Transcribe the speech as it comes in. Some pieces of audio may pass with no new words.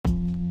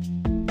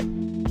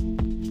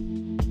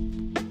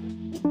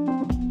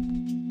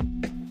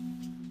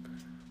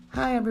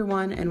Hi,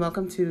 everyone, and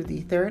welcome to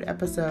the third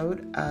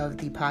episode of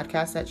the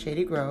podcast at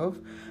Shady Grove.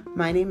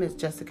 My name is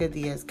Jessica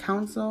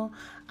Diaz-Council.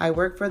 I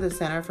work for the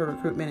Center for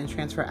Recruitment and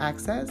Transfer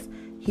Access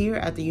here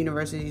at the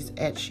universities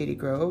at Shady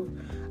Grove.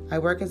 I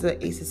work as an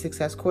ACES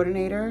Success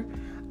Coordinator,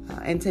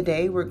 and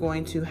today we're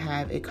going to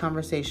have a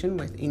conversation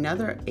with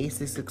another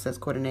ACES Success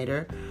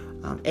Coordinator,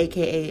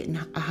 aka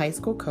a high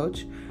school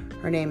coach.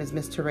 Her name is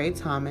Ms. Teray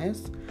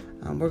Thomas.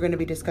 We're going to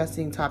be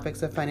discussing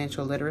topics of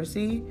financial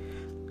literacy.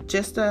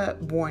 Just a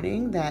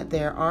warning that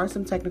there are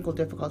some technical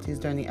difficulties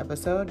during the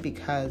episode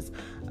because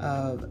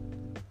of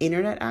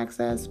internet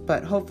access,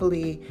 but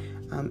hopefully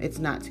it's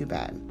not too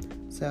bad.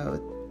 So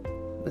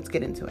let's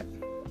get into it.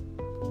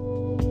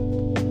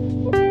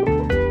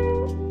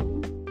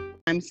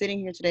 I'm sitting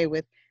here today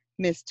with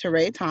Miss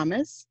Teray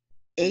Thomas,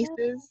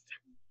 ACES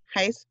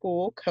high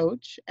school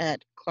coach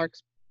at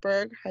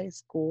Clarksburg High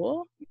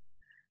School.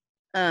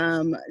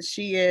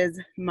 She is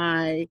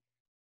my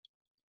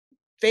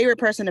favorite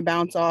person to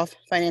bounce off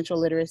financial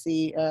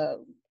literacy.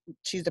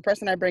 She's the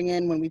person I bring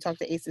in when we talk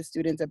to ACES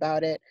students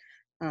about it.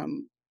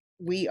 Would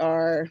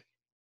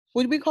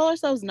we call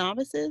ourselves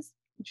novices?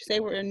 Would you say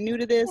we're new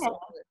to this? Yeah,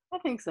 I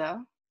think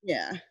so.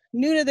 Yeah,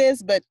 new to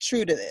this, but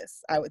true to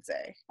this, I would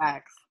say.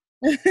 Facts.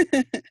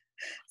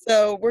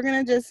 So we're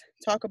going to just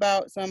talk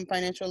about some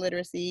financial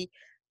literacy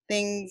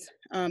things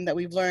that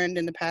we've learned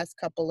in the past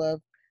couple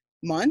of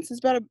months. It's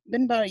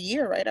been about a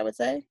year, right, I would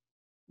say,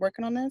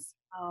 working on this?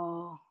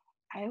 Oh,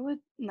 I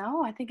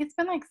think it's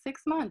been like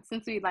 6 months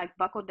since we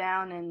buckled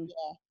down, and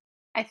Yeah.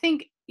 I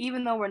think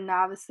even though we're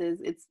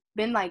novices, it's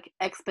been like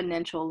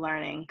exponential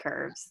learning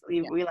curves.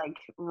 We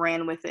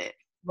ran with it.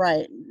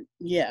 Right.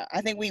 Yeah.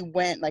 I think we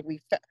went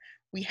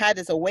we had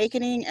this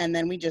awakening, and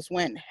then we just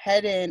went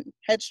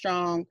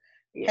headstrong,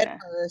 head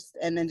first,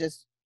 and then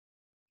just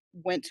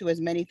went to as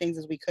many things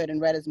as we could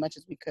and read as much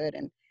as we could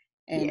and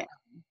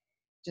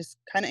just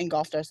kind of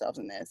engulfed ourselves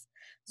in this.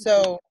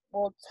 So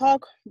we'll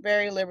talk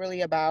very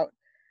liberally about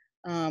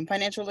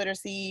financial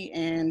literacy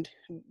and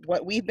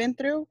what we've been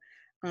through.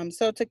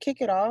 So to kick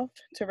it off,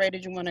 Teray,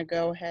 did you want to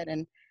go ahead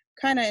and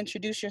kind of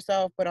introduce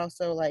yourself, but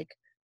also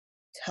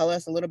tell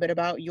us a little bit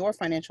about your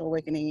financial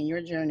awakening and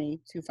your journey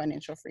to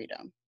financial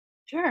freedom?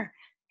 Sure.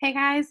 Hey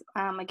guys,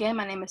 again,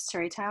 my name is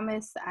Teray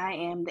Thomas. I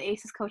am the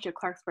ACES coach at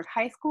Clarksburg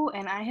High School,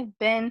 and I have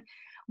been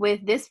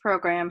with this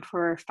program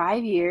for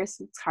 5 years.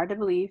 It's hard to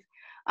believe.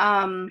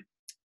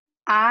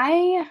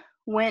 I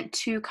went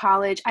to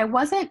college. I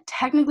wasn't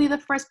technically the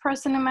first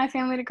person in my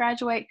family to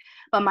graduate,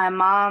 but my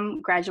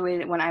mom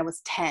graduated when I was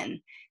 10.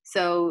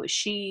 So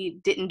she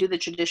didn't do the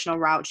traditional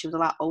route. She was a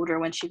lot older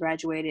when she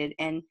graduated,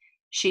 and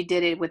she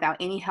did it without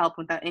any help,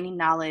 without any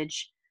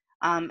knowledge.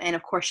 And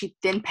of course, she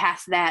then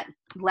passed that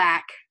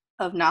lack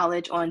of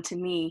knowledge on to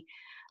me.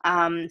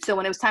 So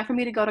when it was time for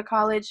me to go to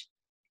college,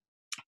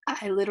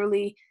 I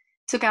literally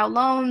took out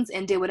loans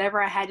and did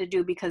whatever I had to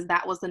do because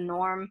that was the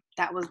norm.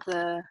 That was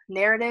the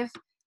narrative.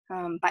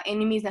 By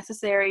any means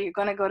necessary, you're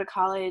going to go to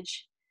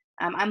college.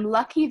 I'm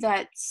lucky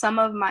that some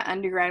of my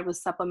undergrad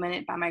was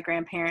supplemented by my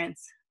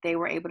grandparents. They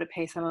were able to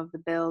pay some of the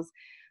bills.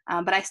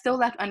 But I still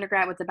left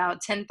undergrad with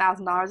about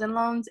 $10,000 in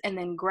loans. And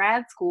then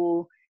grad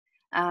school,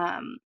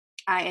 I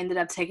ended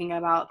up taking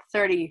about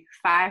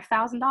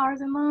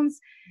 $35,000 in loans.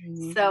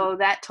 Mm-hmm. So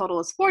that total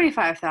is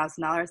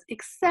 $45,000,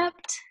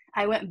 except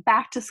I went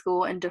back to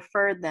school and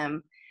deferred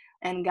them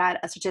and got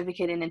a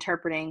certificate in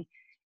interpreting.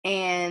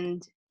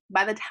 And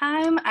by the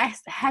time I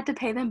had to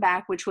pay them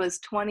back, which was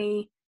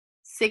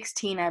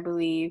 2016, I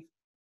believe,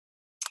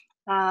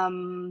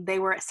 they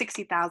were at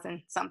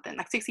 $60,000 something,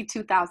 like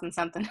 $62,000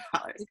 something.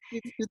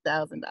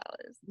 $62,000.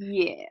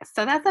 Yeah,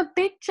 so that's a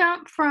big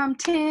jump from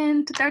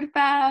 10 to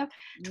 35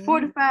 to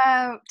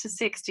 45 to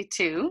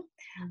 62.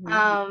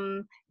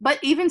 Mm-hmm. But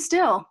even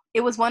still,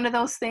 it was one of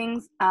those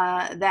things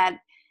that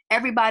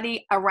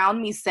everybody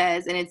around me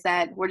says, and it's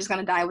that we're just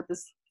going to die with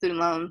the student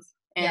loans,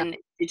 and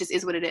it just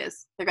is what it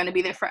is. They're going to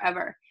be there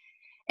forever.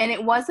 And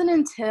it wasn't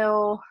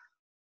until,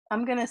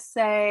 I'm going to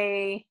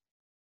say,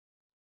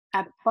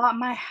 I bought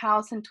my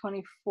house in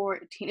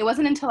 2014. It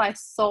wasn't until I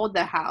sold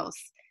the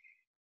house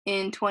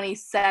in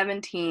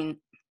 2017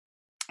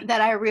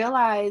 that I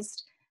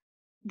realized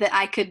that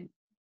I could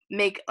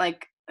make a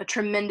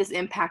tremendous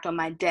impact on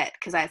my debt,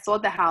 because I had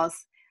sold the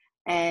house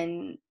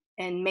and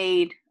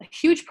made a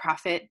huge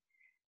profit.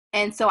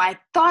 And so I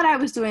thought I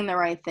was doing the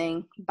right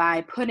thing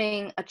by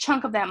putting a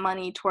chunk of that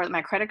money toward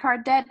my credit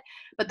card debt.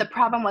 But the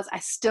problem was I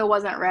still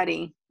wasn't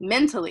ready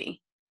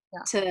mentally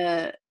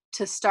to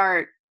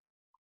start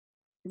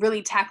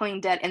really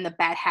tackling debt and the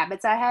bad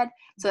habits I had.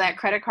 So that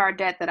credit card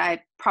debt that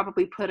I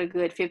probably put a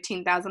good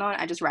 $15,000 on,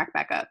 I just racked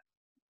back up.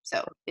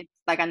 So it's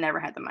like I never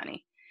had the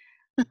money,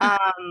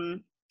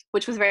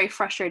 which was very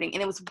frustrating.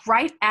 And it was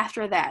right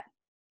after that.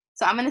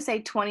 So I'm going to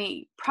say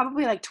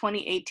probably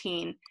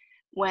 2018,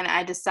 when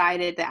I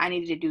decided that I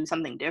needed to do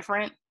something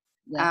different.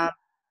 Yeah.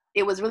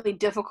 It was really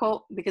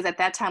difficult because at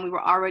that time we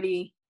were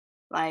already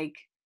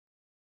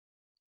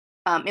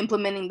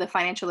implementing the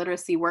financial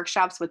literacy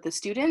workshops with the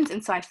students.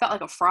 And so I felt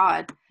like a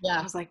fraud. Yeah.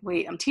 I was like,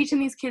 wait, I'm teaching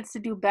these kids to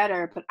do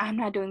better, but I'm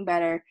not doing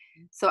better.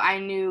 So I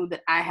knew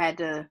that I had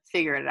to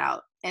figure it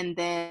out. And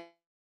then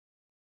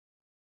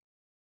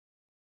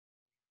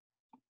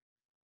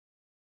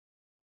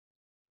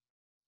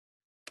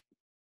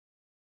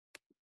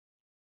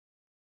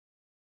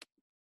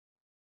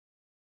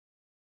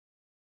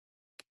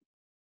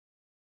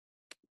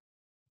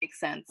makes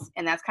sense.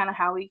 And that's kind of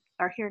how we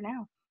are here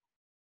now.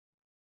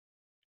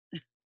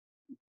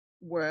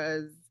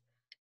 Was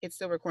it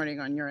still recording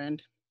on your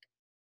end?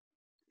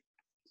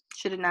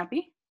 Should it not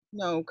be?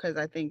 No, because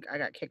I think I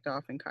got kicked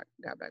off and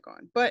got back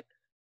on. But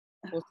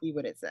we'll see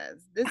what it says.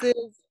 This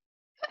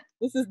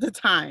is the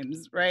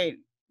times, right?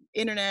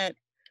 Internet,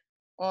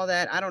 all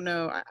that. I don't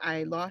know.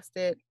 I lost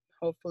it.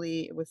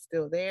 Hopefully it was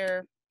still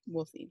there.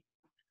 We'll see.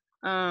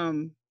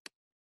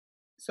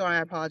 So I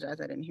apologize.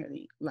 I didn't hear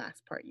the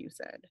last part you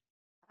said.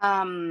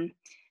 Um,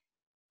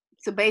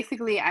 so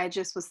basically, I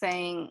just was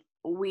saying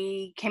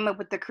we came up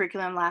with the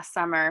curriculum last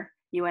summer,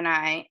 you and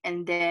I,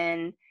 and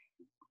then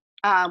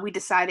we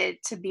decided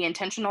to be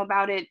intentional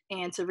about it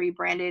and to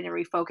rebrand it and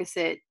refocus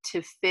it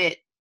to fit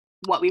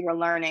what we were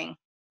learning,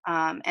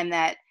 and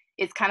that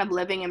it's kind of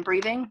living and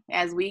breathing.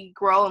 As we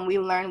grow and we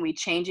learn, we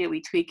change it,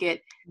 we tweak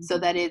it, so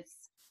that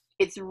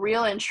it's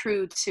real and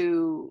true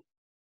to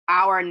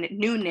our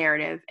new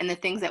narrative and the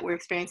things that we're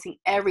experiencing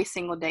every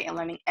single day and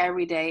learning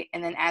every day.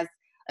 And then as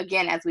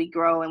we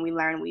grow and we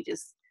learn, we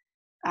just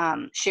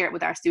share it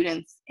with our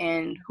students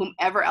and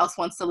whomever else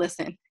wants to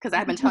listen, because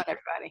I've been telling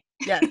everybody.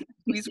 Yes,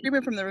 we scream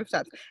it from the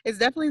rooftops. It's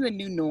definitely the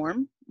new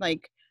norm.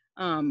 Like,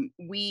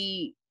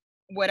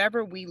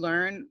 whatever we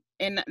learn,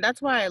 and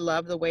that's why I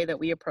love the way that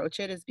we approach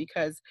it, is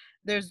because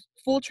there's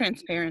full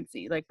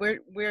transparency. Like,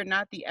 we're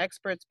not the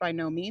experts by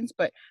no means,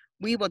 but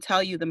we will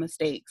tell you the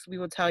mistakes. We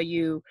will tell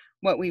you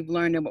what we've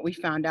learned and what we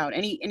found out.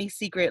 Any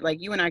secret,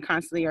 like you and I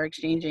constantly are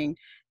exchanging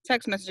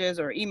text messages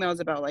or emails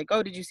about like,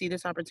 oh, did you see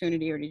this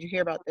opportunity, or did you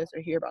hear about this or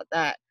hear about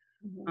that?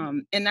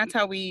 And that's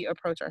how we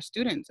approach our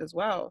students as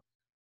well.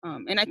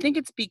 And I think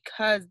it's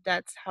because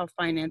that's how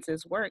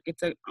finances work.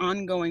 It's an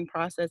ongoing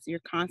process.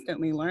 You're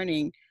constantly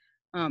learning.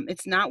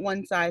 It's not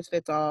one size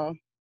fits all.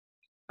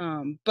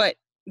 But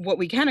what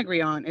we can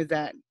agree on is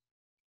that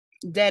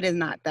debt is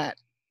not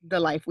the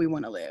life we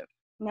want to live.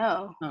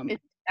 No,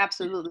 it's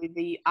absolutely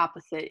the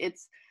opposite.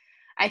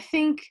 I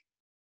think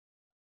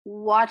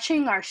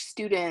watching our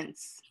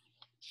students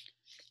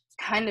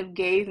kind of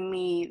gave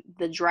me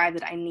the drive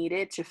that I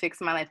needed to fix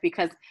my life,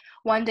 because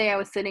one day I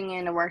was sitting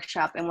in a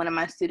workshop and one of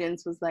my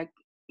students was like,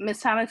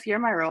 "Miss Thomas, you're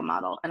my role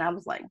model." And I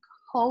was like,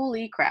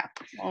 holy crap.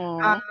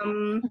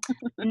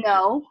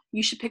 No,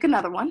 you should pick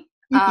another one.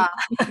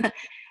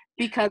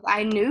 Because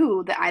I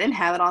knew that I didn't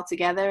have it all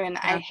together, and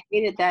I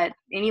hated that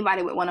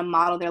anybody would want to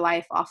model their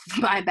life off of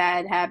my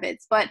bad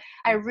habits. But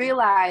I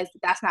realized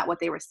that's not what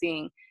they were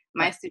seeing.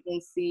 My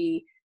students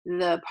see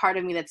the part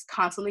of me that's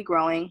constantly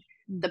growing,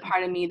 the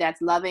part of me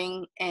that's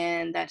loving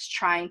and that's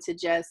trying to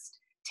just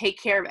take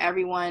care of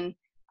everyone,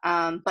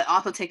 but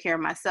also take care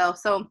of myself.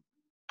 So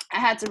I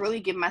had to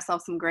really give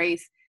myself some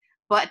grace.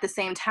 But at the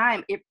same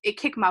time, it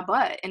kicked my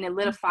butt, and it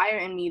lit a fire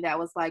in me that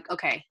was like,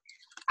 okay,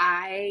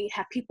 I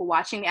have people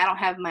watching me. I don't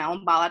have my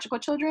own biological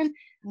children.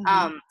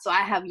 So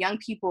I have young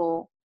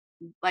people,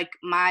 like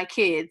my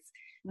kids,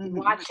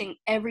 watching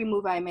every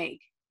move I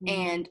make.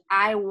 And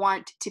I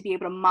want to be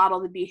able to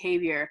model the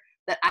behavior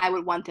that I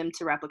would want them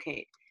to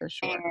replicate. For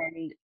sure.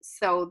 And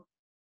so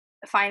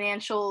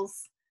financials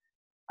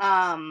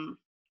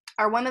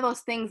are one of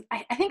those things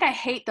I think I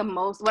hate the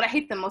most. What I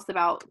hate the most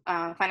about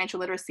financial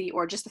literacy,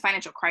 or just the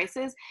financial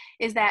crisis,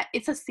 is that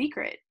it's a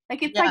secret.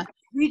 Like, it's like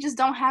we just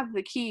don't have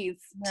the keys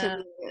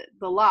to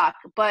the lock.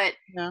 But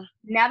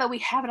now that we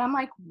have it, I'm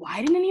like, why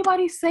didn't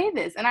anybody say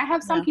this? And I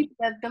have some people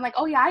that have been like,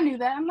 oh yeah, I knew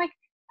that. I'm like,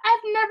 I've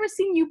never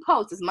seen you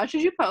post as much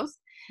as you post.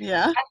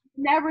 I've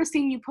never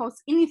seen you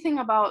post anything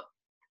about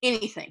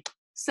anything.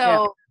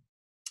 So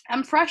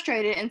I'm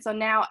frustrated. And so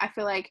now I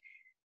feel like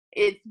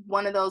it's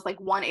one of those like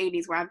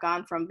 180s where I've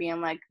gone from being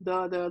like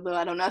I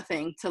don't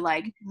nothing to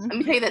like, let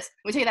me tell you this,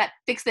 let me tell you that,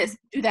 fix this,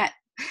 do that.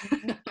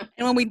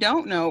 And when we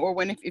don't know, or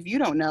when if you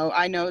don't know,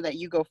 I know that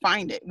you go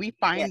find it. We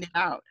find it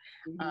out.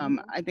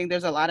 I think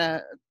there's a lot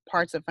of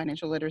parts of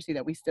financial literacy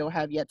that we still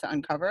have yet to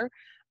uncover.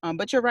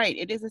 But you're right,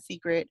 it is a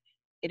secret.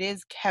 It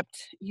is kept,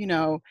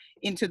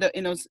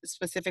 in those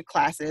specific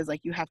classes.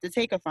 Like, you have to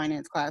take a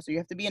finance class, or you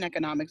have to be an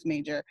economics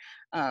major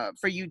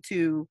for you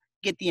to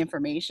get the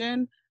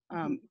information.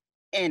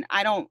 And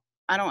I don't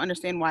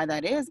understand why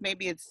that is.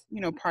 Maybe it's,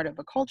 part of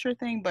a culture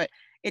thing, but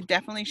it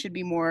definitely should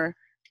be more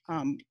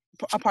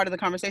a part of the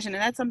conversation.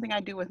 And that's something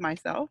I do with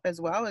myself as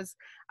well. As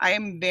I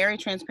am very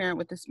transparent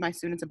with my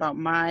students about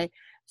my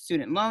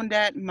student loan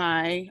debt,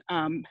 my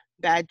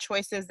bad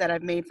choices that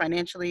I've made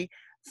financially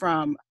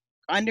from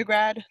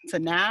undergrad to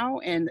now,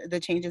 and the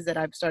changes that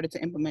I've started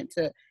to implement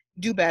to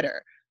do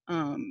better.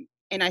 And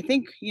I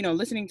think,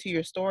 listening to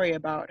your story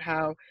about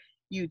how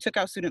you took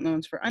out student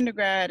loans for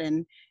undergrad,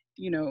 and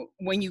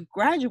when you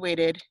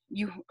graduated,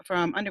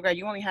 from undergrad,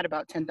 you only had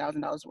about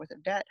 $10,000 worth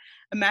of debt.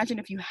 Imagine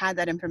if you had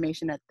that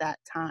information at that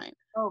time,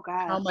 Oh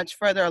how God. much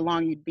further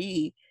along you'd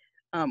be,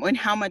 and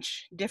how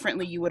much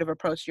differently you would have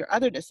approached your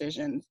other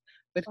decisions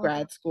with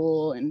grad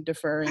school and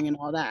deferring and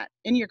all that,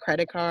 and your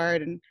credit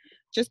card and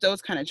just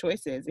those kind of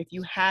choices. If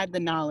you had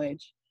the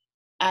knowledge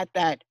at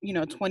that,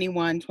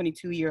 21,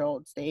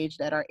 22-year-old stage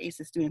that our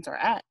ACES students are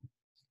at.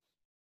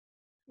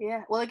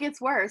 Yeah, well, it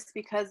gets worse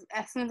because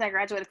as soon as I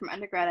graduated from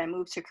undergrad, I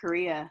moved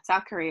to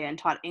South Korea, and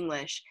taught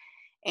English.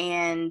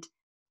 And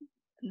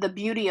the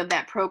beauty of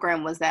that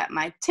program was that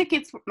my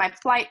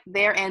flight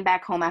there and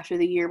back home after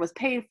the year was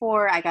paid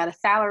for. I got a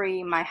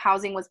salary, my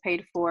housing was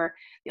paid for.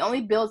 The only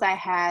bills I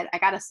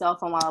got a cell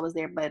phone while I was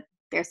there, but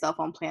their cell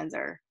phone plans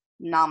are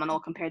nominal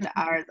compared to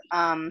ours.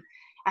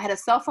 I had a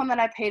cell phone that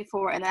I paid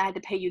for, and then I had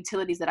to pay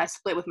utilities that I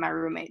split with my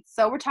roommates.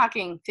 So we're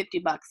talking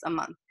 $50 a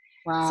month.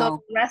 So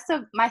Wow. the rest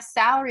of my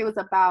salary was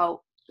about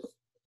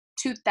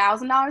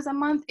 $2,000 a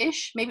month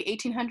ish, maybe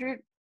 $1,800.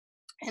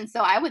 And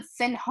so I would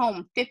send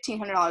home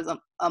 $1,500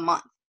 a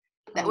month.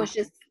 That was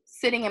just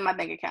sitting in my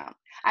bank account.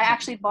 I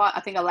actually bought, I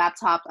think, a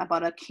laptop. I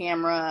bought a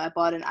camera. I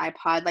bought an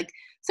iPod. Like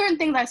certain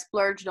things I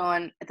splurged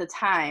on at the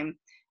time.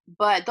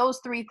 But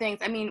those three things,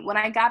 I mean, when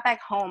I got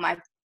back home, I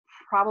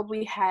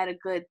probably had a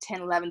good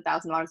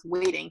 $10,000-$11,000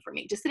 waiting for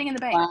me, just sitting in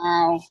the bank,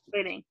 Wow.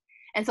 waiting.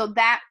 And so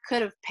that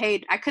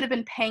I could have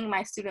been paying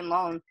my student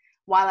loan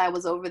while I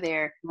was over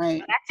there.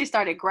 Right. I actually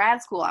started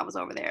grad school. I was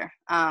over there.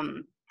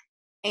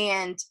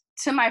 And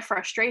to my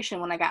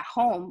frustration, when I got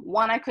home,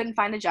 one, I couldn't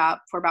find a job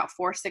for about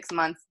 4 or 6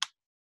 months.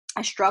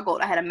 I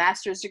struggled. I had a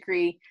master's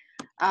degree.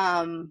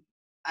 I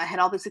had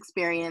all this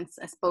experience.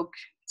 I spoke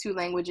 2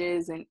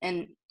 languages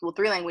and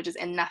 3 languages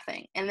and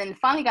nothing. And then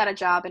finally got a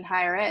job in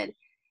higher ed.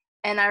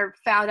 And I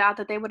found out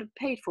that they would have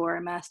paid for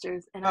a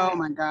master's. And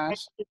my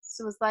gosh. it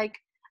was like,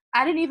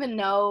 I didn't even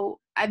know.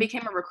 I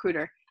became a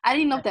recruiter. I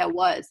didn't know what that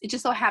was. It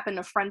just so happened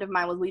a friend of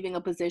mine was leaving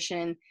a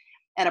position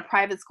at a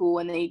private school,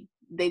 and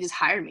they just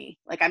hired me.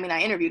 Like, I mean,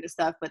 I interviewed and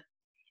stuff, but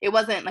it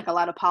wasn't like a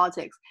lot of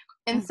politics.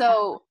 And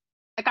so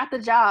I got the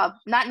job,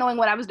 not knowing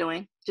what I was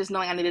doing, just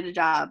knowing I needed a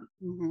job.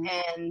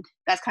 And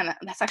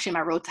that's actually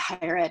my road to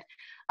higher ed.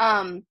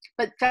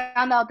 But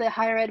found out that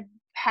higher ed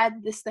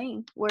had this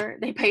thing where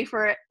they pay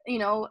for,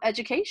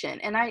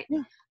 education. And I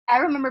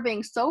remember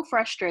being so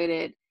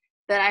frustrated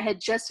that I had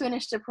just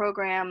finished a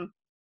program,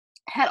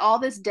 had all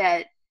this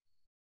debt,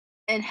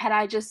 and had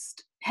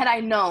I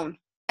known,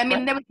 I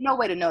mean, there was no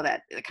way to know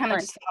that. It kind of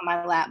just fell on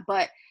my lap,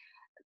 but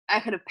I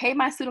could have paid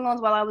my student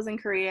loans while I was in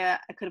Korea.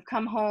 I could have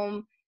come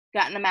home,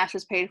 gotten a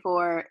master's paid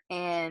for,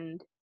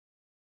 and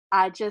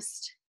I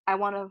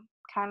want to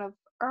kind of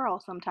Earl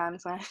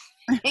sometimes when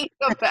I think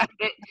about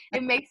it.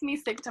 It makes me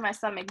sick to my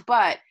stomach.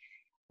 But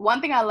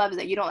one thing I love is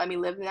that you don't let me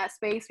live in that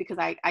space, because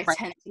I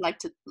tend to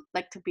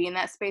like to be in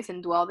that space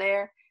and dwell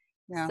there.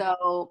 Yeah.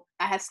 So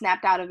I have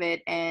snapped out of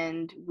it,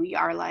 and we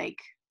are like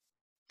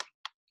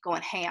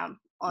going ham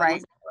on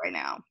right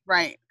now.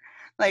 Right.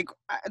 Like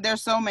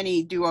there's so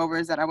many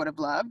do-overs that I would have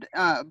loved,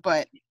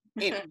 but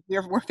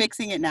we're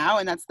fixing it now,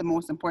 and that's the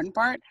most important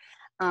part.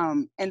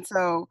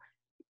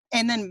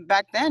 And then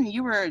back then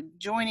you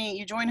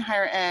joined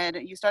higher ed.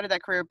 You started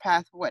that career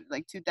path,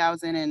 like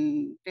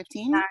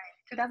 2015?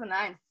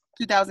 2009.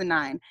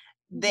 2009.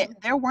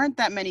 There weren't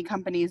that many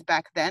companies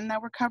back then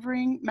that were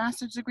covering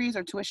master's degrees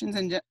or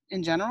tuitions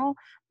in general,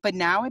 but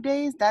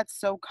nowadays that's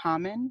so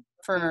common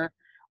for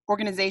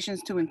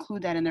organizations to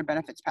include that in their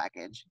benefits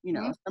package,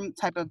 some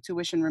type of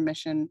tuition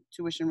remission,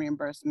 tuition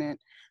reimbursement,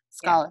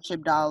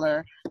 scholarship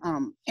dollar,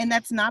 and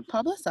that's not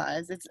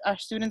publicized. Our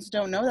students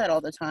don't know that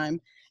all the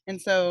time.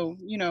 And so,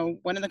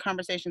 one of the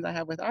conversations I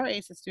have with our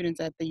ACES students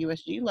at the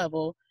USG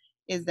level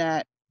is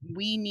that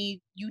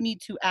you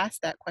need to ask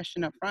that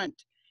question up front.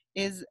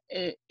 Is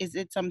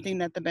it something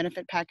that the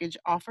benefit package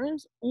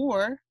offers,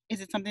 or is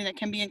it something that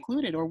can be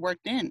included or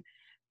worked in?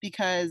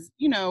 Because,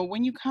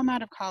 when you come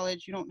out of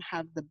college, you don't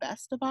have the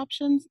best of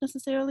options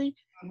necessarily,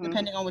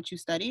 depending on what you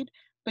studied,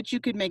 but you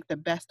could make the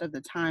best of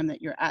the time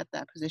that you're at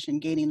that position,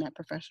 gaining that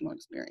professional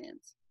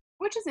experience.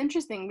 Which is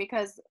interesting,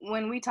 because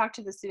when we talk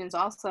to the students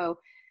also,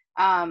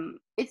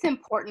 it's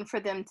important for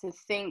them to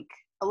think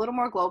a little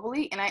more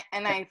globally. And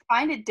I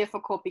find it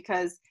difficult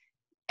because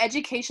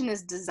education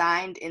is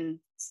designed in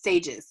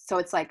stages. So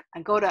it's like,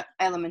 I go to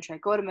elementary, I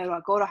go to middle, I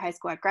go to high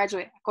school, I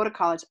graduate, I go to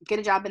college, I get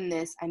a job in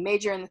this, I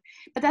major in this.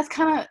 But that's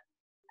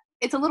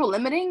it's a little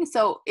limiting.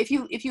 So if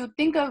you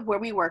think of where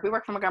we work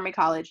for Montgomery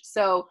College.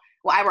 So,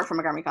 I work for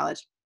Montgomery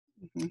College.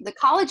 The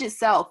college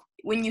itself,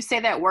 when you say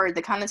that word,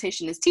 the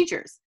connotation is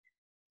teachers.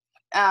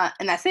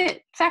 And that's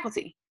it,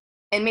 faculty,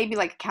 and maybe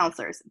like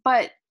counselors.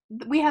 But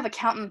we have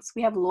accountants,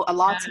 we have a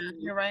law team.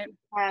 You're right.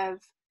 We have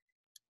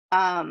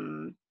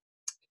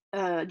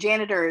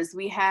janitors,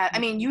 we have, I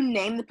mean, you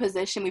name the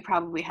position, we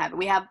probably have it.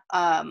 We have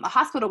a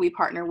hospital we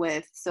partner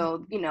with,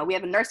 so we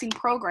have a nursing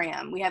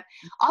program, we have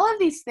all of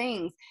these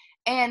things.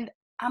 And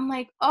I'm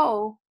like,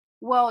 oh,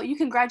 well, you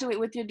can graduate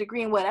with your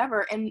degree in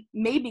whatever and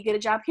maybe get a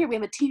job here. We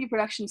have a TV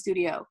production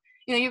studio.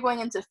 You're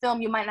going into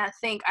film, you might not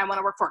think I want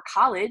to work for a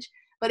college,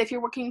 But if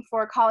you're working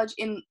for a college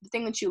in the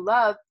thing that you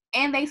love,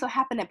 and they so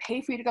happen to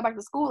pay for you to go back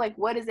to school, like,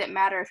 what does it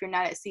matter if you're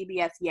not at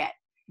CBS yet?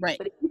 Right.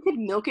 But if you could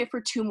milk it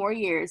for 2 more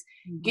years,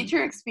 get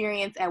your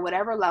experience at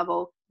whatever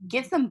level,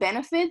 get some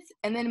benefits,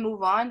 and then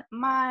move on,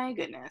 my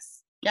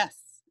goodness. Yes.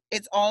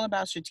 It's all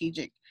about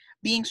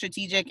being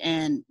strategic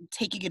and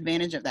taking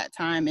advantage of that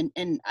time.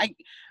 And I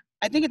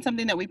think it's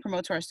something that we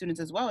promote to our students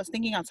as well, is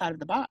thinking outside of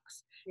the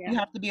box. Yeah. You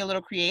have to be a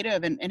little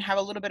creative and have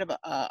a little bit of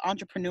a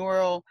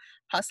entrepreneurial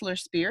hustler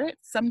spirit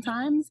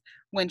sometimes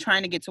when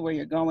trying to get to where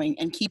you're going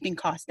and keeping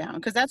costs down.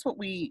 Because that's what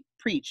we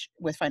preach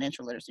with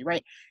financial literacy,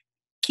 right?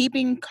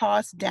 Keeping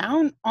costs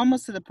down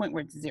almost to the point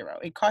where it's zero.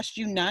 It costs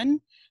you none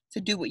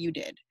to do what you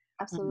did.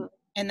 Absolutely.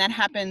 And that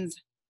happens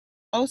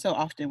so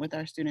often with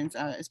our students,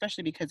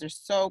 especially because they're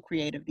so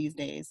creative these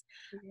days.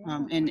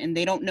 Yeah. And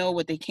they don't know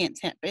what they can't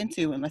tap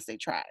into unless they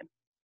try.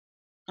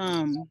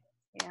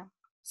 Yeah.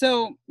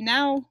 So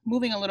now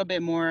moving a little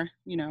bit more,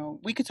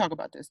 we could talk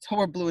about this till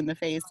we're blue in the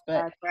face,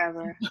 but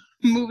Forever.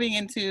 moving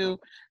into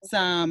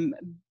some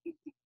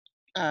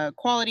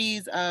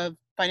qualities of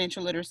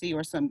financial literacy,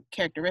 or some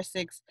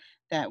characteristics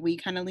that we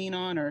kind of lean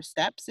on, or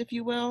steps, if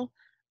you will,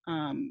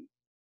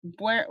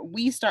 where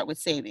we start with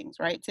savings,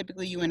 right?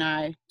 Typically, you and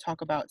I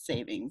talk about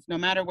savings. No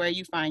matter where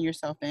you find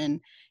yourself in,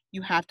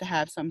 you have to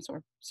have some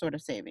sort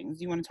of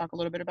savings. You want to talk a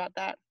little bit about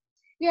that?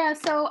 Yeah,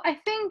 so I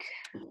think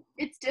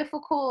it's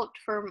difficult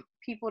for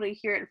people to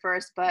hear at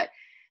first, but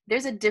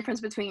there's a difference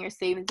between your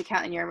savings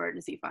account and your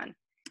emergency fund.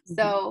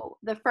 So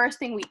the first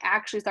thing we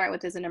actually start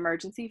with is an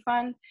emergency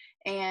fund.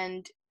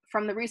 And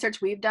from the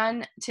research we've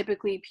done,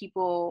 typically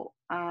people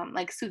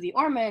like Susie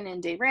Orman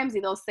and Dave Ramsey,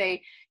 they'll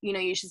say,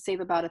 you should save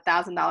about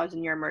 $1,000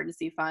 in your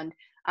emergency fund.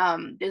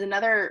 There's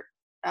another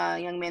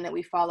young man that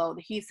we follow,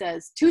 he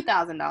says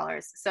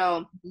 $2,000.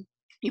 So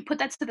you put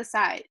that to the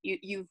side.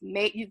 You've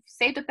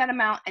saved up that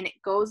amount, and it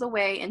goes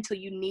away until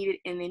you need it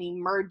in an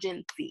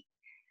emergency.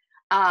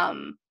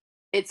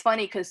 It's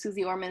funny because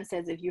Susie Orman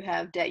says if you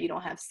have debt, you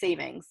don't have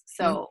savings.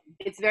 So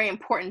it's very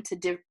important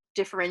to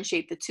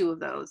differentiate the two of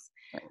those.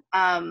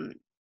 Right.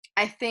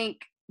 I think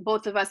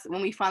both of us,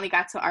 when we finally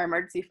got to our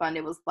emergency fund,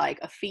 it was like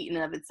a feat in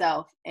and of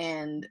itself.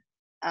 And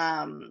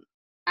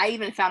I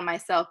even found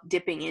myself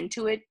dipping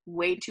into it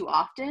way too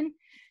often.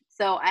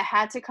 So I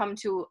had to come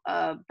to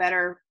a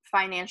better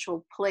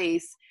financial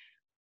place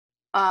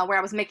where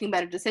I was making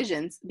better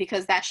decisions,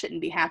 because that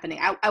shouldn't be happening.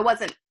 I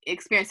wasn't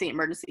experiencing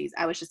emergencies.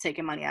 I was just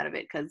taking money out of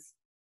it because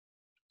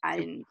I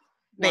didn't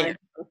want to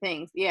do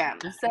things. Yeah.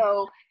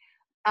 So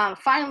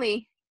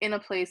finally in a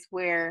place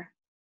where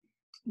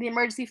the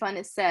emergency fund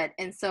is set.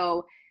 And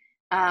so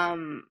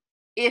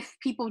if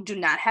people do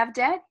not have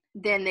debt,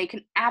 then they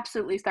can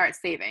absolutely start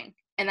saving.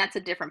 And that's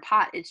a different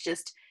pot. It's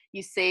just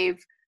you save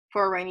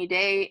for a rainy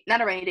day, not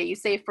a rainy day, you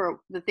save for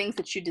the things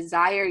that you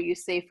desire, you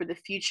save for the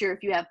future.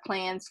 If you have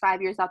plans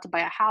 5 years out to buy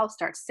a house,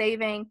 start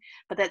saving,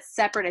 but that's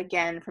separate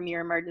again from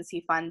your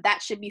emergency fund.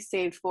 That should be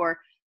saved for,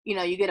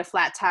 you get a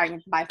flat tire, you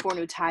have to buy 4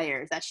 new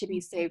tires. That should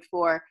be saved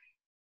for,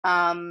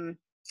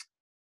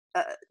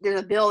 there's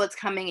a bill that's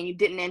coming and you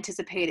didn't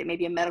anticipate it,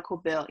 maybe a medical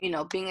bill,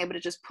 being able to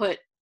just put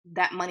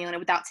that money on it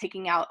without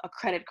taking out a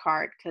credit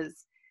card,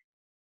 because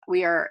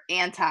we are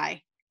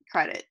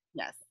anti-credit.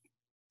 Yes.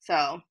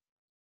 So,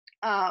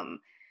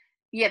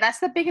 yeah, that's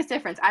the biggest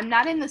difference. I'm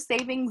not in the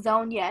saving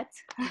zone yet.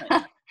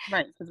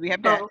 Right, because we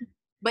have debt.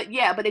 But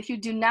if you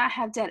do not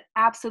have debt,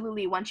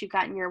 absolutely, once you've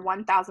gotten your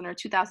 $1,000 or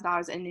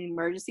 $2,000 in an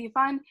emergency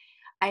fund,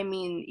 I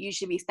mean, you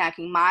should be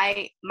stacking.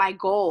 My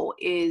goal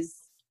is,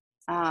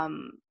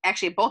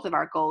 actually both of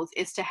our goals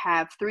is to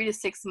have 3 to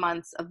 6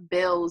 months of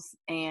bills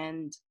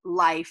and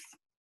life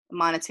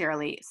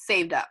monetarily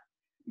saved up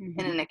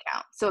in an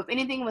account. So if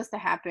anything was to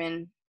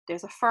happen,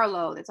 there's a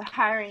furlough, there's a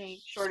hiring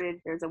shortage,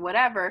 there's a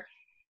whatever,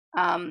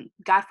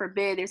 God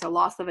forbid there's a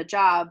loss of a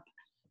job,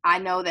 I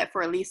know that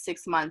for at least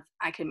 6 months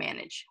I can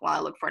manage while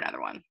I look for another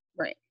one.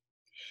 Right.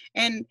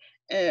 And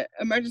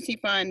emergency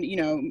fund,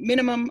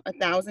 minimum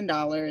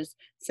 $1,000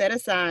 set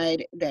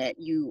aside that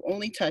you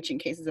only touch in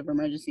cases of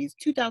emergencies.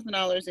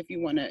 $2,000 if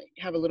you want to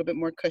have a little bit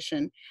more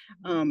cushion.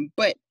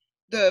 But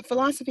the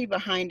philosophy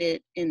behind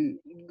it, and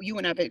you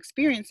and I've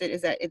experienced it,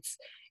 is that it's,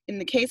 in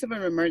the case of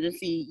an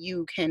emergency,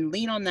 you can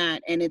lean on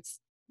that, and it's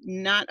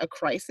not a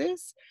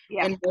crisis,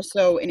 and more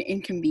so an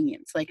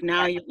inconvenience. Like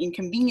now you're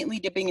inconveniently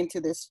dipping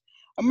into this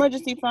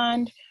emergency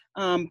fund,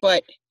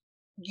 but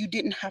you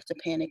didn't have to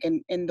panic.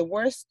 And the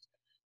worst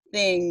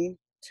thing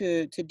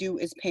to do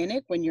is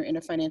panic when you're in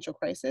a financial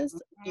crisis,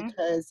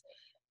 because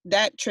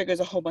that triggers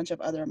a whole bunch of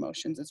other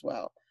emotions as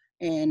well.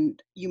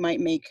 And you might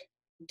make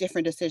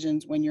different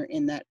decisions when you're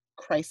in that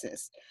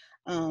crisis.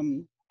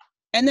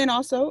 And then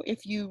also,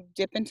 if you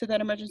dip into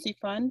that emergency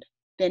fund,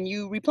 then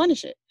you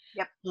replenish it.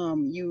 Yep.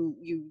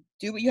 You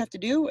do what you have to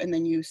do, and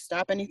then you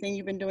stop anything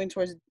you've been doing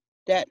towards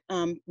debt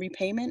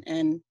repayment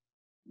and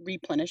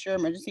replenish your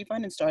emergency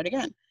fund and start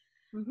again.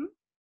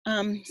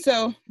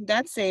 So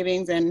that's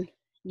savings, and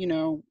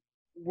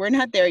we're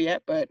not there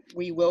yet, but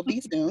we will be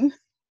soon.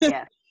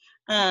 Yeah.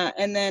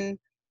 And then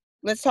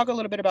let's talk a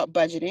little bit about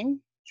budgeting.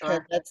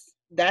 Sure.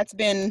 That's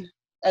been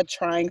a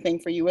trying thing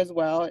for you as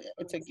well.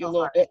 It took you a So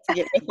little hard. bit to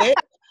get with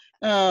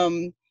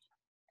it.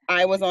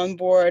 I was on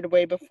board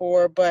way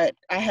before, but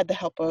I had the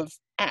help of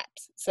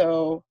apps.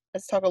 So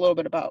let's talk a little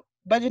bit about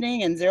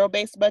budgeting and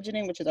zero-based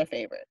budgeting, which is our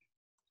favorite.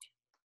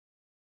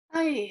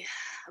 Ay,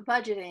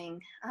 budgeting.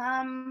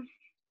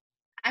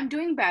 I'm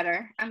doing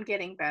better. I'm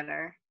getting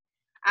better.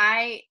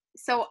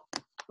 So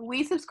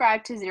we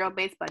subscribe to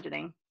zero-based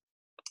budgeting,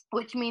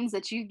 which means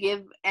that you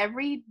give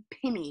every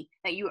penny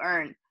that you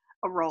earn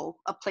a role,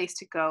 a place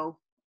to go,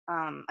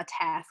 a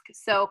task.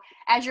 So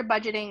as you're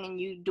budgeting and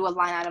you do a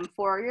line item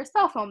for your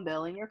cell phone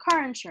bill and your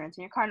car insurance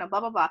and your car note, blah,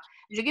 blah, blah,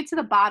 as you get to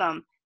the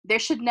bottom, there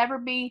should never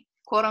be,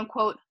 quote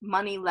unquote,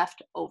 money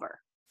left over.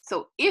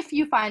 So if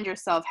you find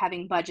yourself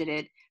having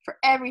budgeted for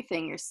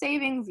everything, your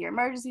savings, your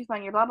emergency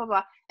fund, your blah, blah,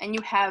 blah, and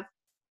you have,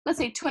 let's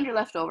say, 200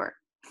 left over,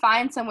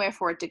 find somewhere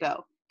for it to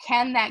go.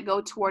 Can that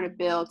go toward a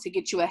bill to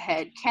get you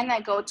ahead? Can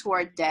that go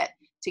toward debt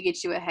to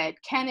get you ahead?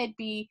 Can it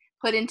be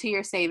put into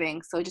your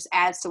savings so it just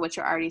adds to what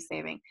you're already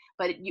saving?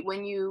 But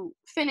when you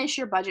finish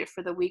your budget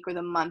for the week or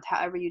the month,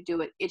 however you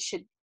do it, it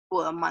should,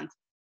 well, a month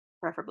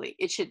preferably,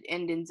 it should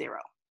end in zero.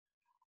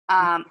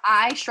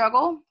 I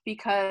struggle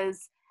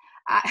because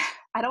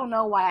I don't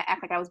know why I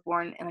act like I was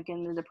born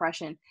in the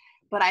depression,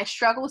 but I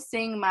struggle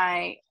seeing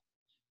my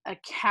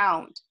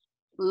account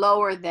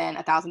lower than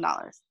 $1,000.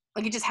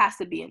 Like it just has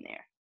to be in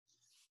there.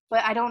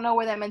 But I don't know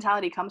where that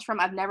mentality comes from.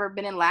 I've never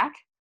been in lack.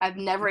 I've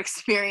never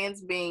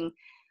experienced being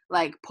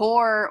like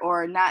poor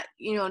or not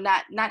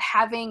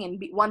having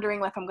and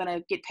wondering if I'm going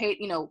to get paid,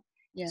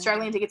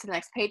 struggling to get to the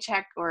next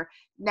paycheck or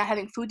not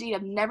having food to eat.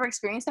 I've never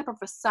experienced that, but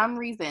for some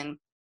reason,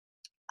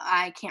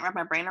 I can't wrap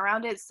my brain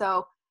around it.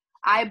 So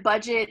I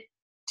budget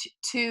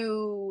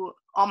to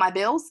all my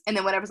bills, and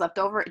then whatever's left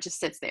over, it just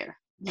sits there.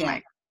 Yeah.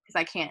 Because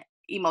I can't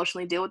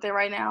emotionally deal with it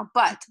right now,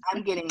 but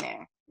I'm getting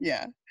there.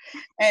 Yeah.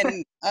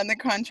 And on the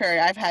contrary,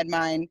 I've had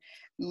mine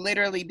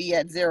literally be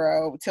at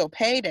zero till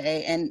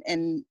payday, and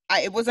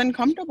it was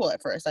uncomfortable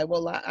at first. I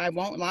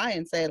won't lie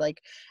and say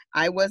like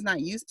I was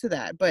not used to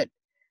that, but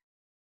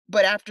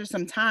after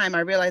some time I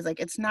realized like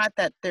it's not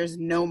that there's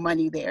no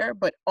money there,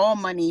 but all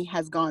money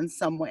has gone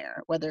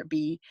somewhere, whether it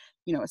be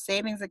a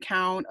savings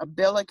account, a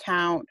bill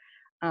account,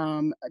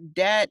 a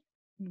debt,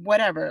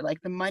 whatever.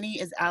 Like the money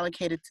is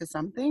allocated to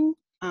something.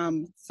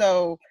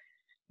 So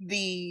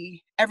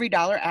the Every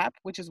Dollar app,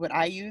 which is what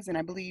I use, and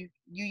I believe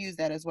you use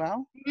that as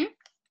well,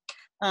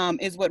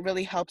 is what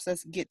really helps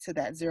us get to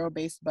that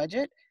zero-based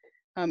budget.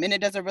 And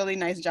it does a really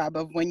nice job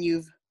of when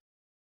you've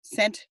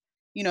sent,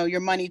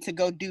 your money to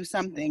go do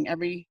something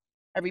every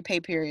pay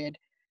period,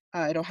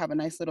 it'll have a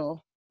nice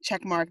little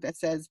check mark that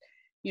says,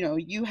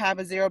 you have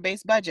a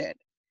zero-based budget.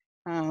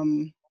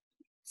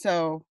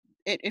 So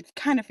it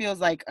kind of feels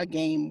like a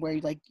game where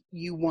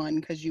you won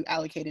because you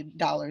allocated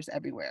dollars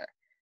everywhere.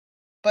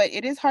 But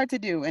it is hard to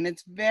do, and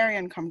it's very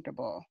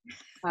uncomfortable.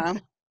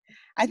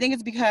 I think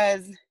it's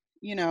because,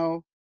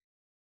 you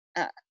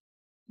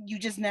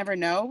just never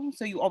know.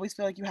 So you always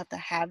feel like you have to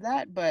have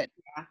that. But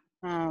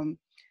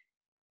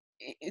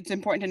it's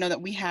important to know that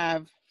we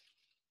have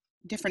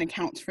different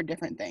accounts for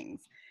different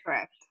things.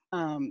 Correct.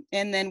 And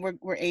then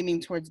we're aiming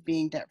towards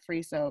being debt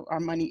free. So our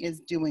money is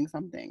doing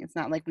something. It's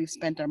not like we've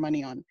spent our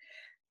money on,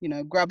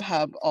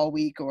 Grubhub all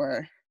week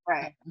or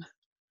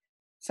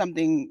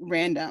something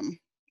random.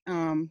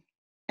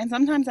 And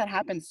sometimes that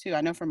happens too.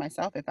 I know for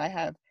myself, if I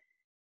have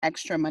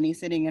extra money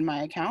sitting in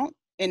my account,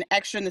 and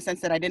extra in the sense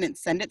that I didn't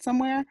send it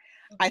somewhere,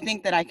 I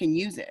think that I can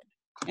use it.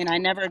 And I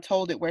never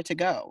told it where to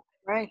go.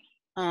 Right.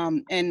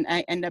 And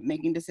I end up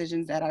making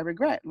decisions that I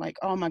regret. Like,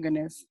 oh my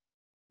goodness,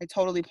 I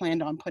totally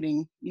planned on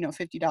putting,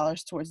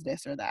 $50 towards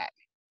this or that.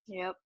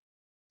 Yep.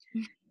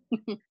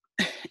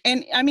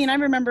 And I mean, I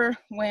remember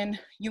when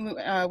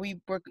we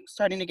were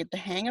starting to get the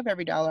hang of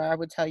Every Dollar, I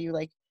would tell you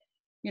like,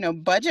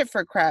 budget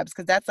for crabs,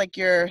 because that's like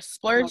your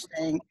splurge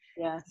thing.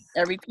 Yes.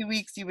 Every 2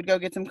 weeks you would go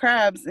get some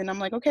crabs, and I'm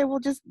like, okay, well,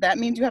 just that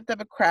means you have to have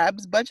a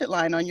crabs budget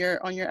line on your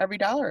Every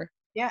Dollar.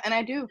 Yeah, and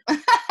I do.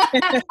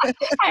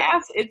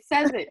 It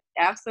says it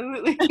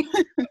absolutely.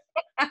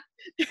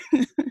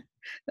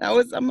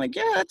 I'm like,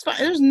 yeah, that's fine.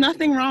 There's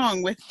nothing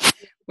wrong with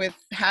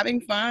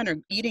having fun or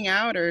eating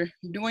out or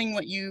doing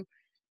what you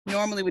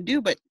normally would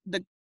do. But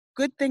the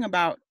good thing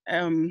about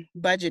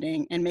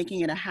budgeting and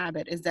making it a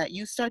habit is that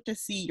you start to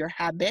see your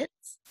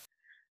habits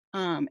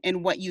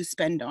and what you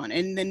spend on.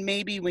 And then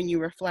maybe when you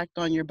reflect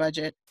on your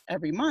budget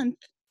every month,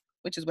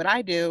 which is what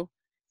I do,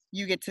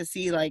 you get to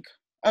see like,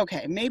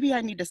 okay, maybe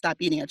I need to stop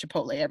eating at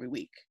Chipotle every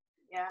week.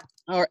 Yeah.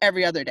 Or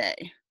every other day.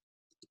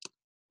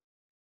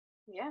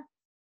 Yeah.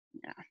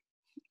 Yeah.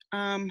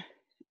 All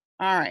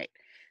right.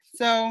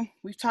 So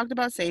we've talked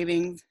about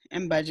savings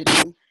and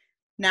budgeting.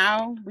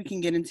 Now we can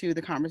get into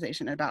the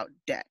conversation about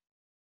debt,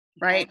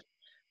 right? Okay.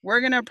 We're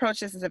going to approach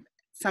this as if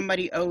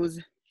somebody owes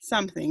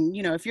something.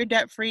 If you're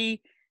debt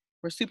free,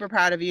 we're super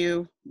proud of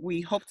you.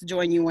 We hope to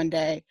join you one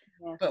day,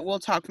 but we'll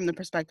talk from the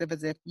perspective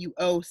as if you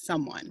owe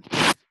someone.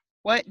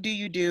 What do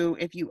you do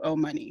if you owe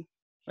money?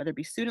 Whether it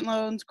be student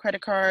loans,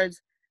 credit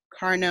cards,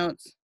 car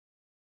notes,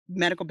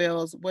 medical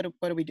bills, what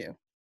do we do?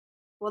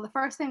 Well, the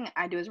first thing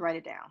I do is write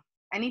it down.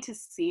 I need to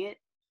see it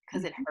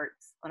because it Mhm.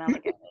 hurts when I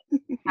look at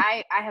it.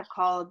 I have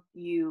called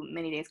you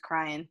many days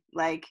crying,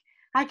 like,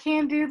 I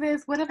can't do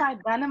this. What have I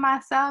done to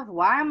myself?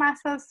 Why am I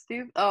so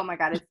stupid? Oh my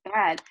God, it's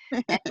bad.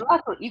 And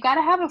luckily, you got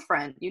to have a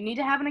friend. You need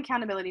to have an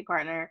accountability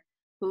partner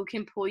who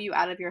can pull you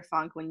out of your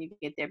funk when you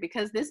get there,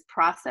 because this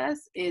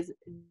process is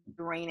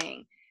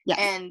draining. Yes.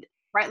 And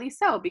rightly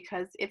so,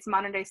 because it's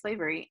modern day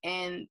slavery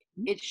and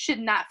it should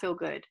not feel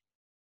good.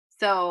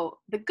 So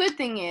the good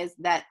thing is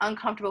that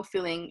uncomfortable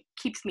feeling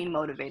keeps me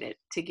motivated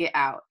to get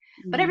out.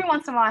 But Mhm. every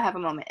once in a while I have a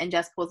moment and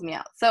Jess pulls me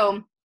out.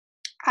 So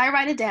I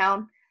write it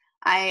down.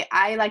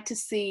 I like to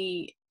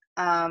see,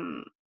 I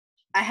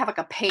have like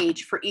a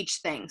page for each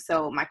thing.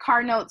 So my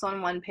car notes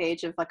on one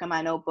page of like on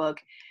my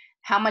notebook,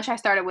 how much I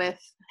started with,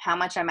 how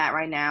much I'm at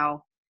right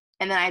now.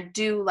 And then I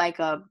do like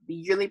a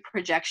yearly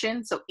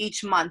projection. So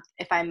each month,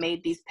 if I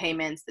made these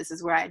payments, this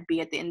is where I'd be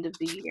at the end of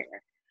the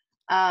year.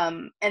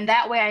 And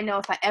that way I know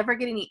if I ever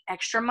get any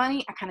extra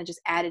money, I kind of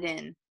just add it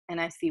in and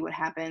I see what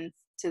happens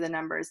to the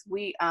numbers.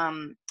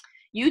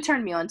 You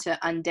turned me on to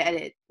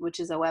Undeaded,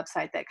 which is a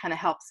website that kind of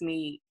helps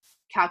me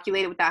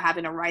calculate it without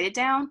having to write it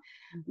down.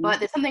 Mhm. But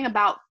there's something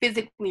about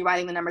physically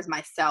writing the numbers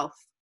myself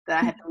that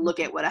I have to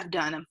look at what I've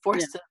done. I'm Yeah.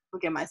 forced to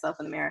look at myself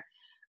in the mirror.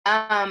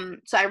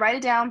 So I write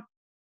it down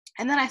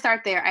and then I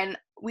start there. And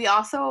we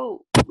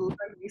also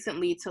learned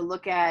recently to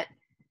look at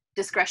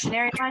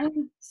discretionary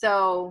money.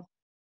 So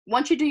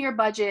once you do your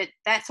budget,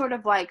 that's sort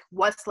of like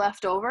what's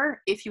left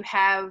over. If you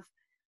have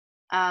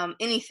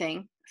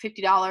anything,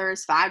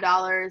 $50,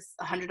 $5,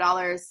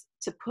 $100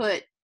 to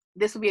put,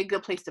 this will be a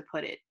good place to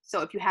put it.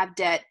 So if you have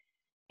debt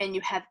and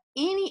you have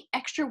any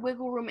extra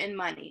wiggle room in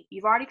money,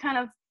 you've already kind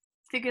of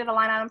figured a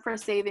line item for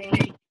saving,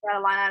 you've got a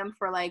line item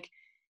for like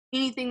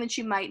anything that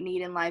you might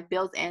need in life,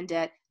 bills and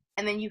debt,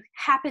 and then you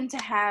happen to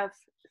have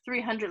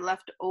 300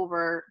 left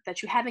over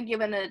that you haven't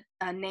given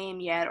a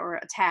name yet or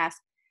a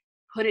task,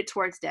 put it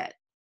towards debt.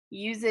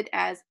 Use it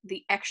as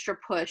the extra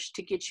push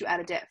to get you out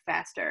of debt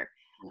faster.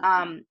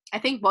 I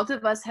think both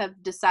of us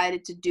have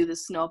decided to do the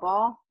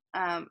snowball.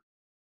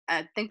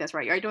 I think that's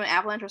right. Are you doing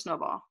avalanche or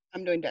snowball?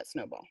 I'm doing debt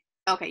snowball.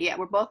 Okay, yeah,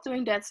 we're both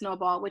doing debt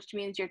snowball, which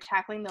means you're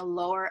tackling the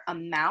lower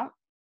amount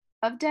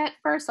of debt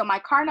first. So my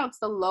car note's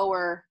the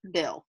lower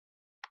bill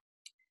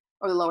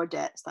or the lower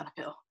debt. It's not a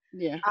bill.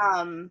 Yeah.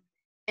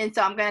 And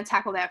so I'm going to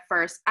tackle that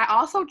first. I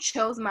also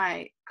chose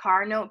my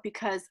car note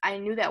because I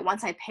knew that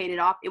once I paid it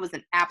off, it was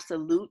an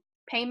absolute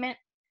payment.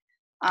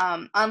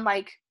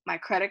 Unlike my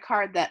credit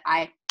card that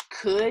I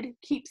could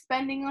keep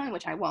spending on,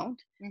 which I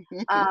won't.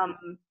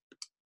 Um,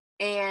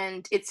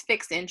 and it's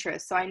fixed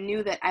interest. So I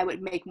knew that I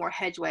would make more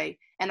headway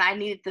and I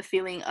needed the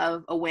feeling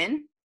of a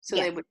win. So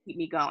Yeah. they would keep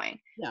me going.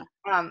 Yeah.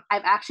 I've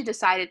actually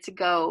decided to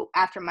go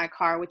after my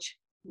car, which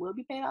will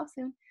be paid off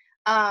soon.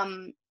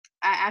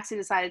 I actually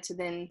decided to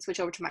then switch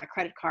over to my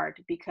credit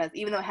card because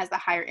even though it has the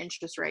higher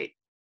interest rate,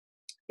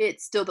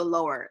 it's still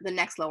the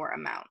next lower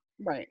amount.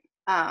 Right.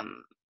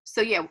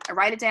 So yeah, I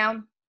write it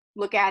down,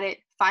 look at it,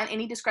 find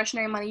any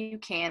discretionary money you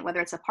can, whether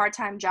it's a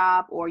part-time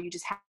job or you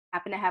just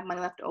happen to have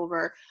money left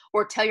over,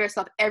 or tell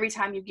yourself every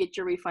time you get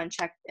your refund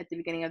check at the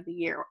beginning of the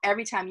year, or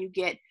every time you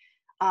get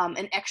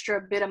an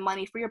extra bit of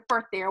money for your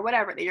birthday or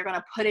whatever, that you're going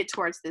to put it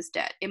towards this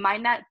debt. It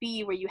might not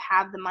be where you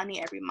have the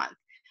money every month.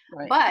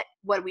 Right. But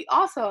what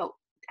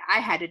I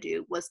had to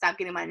do was stop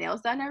getting my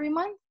nails done every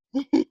month.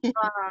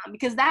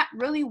 Because that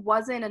really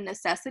wasn't a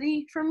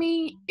necessity for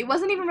me. It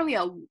wasn't even really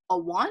a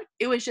want.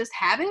 It was just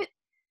habit.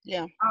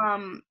 Yeah.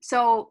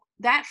 So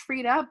that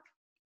freed up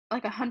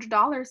like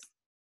 $100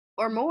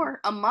 or more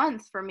a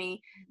month for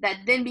me. That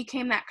then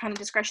became that kind of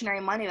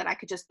discretionary money that I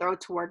could just throw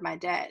toward my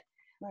debt.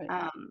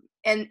 Right.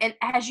 And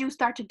as you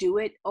start to do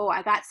it,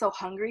 I got so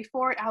hungry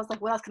for it. I was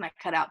like, what else can I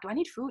cut out? Do I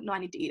need food? No, I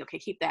need to eat. Okay,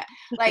 keep that.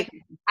 Like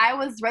I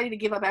was ready to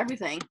give up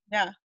everything.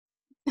 Yeah.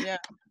 Yeah.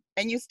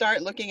 And you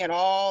start looking at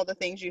all the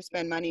things you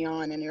spend money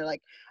on and you're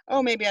like,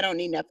 oh, maybe I don't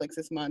need Netflix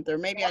this month, or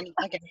maybe I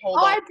can hold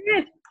Oh, off. I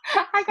did.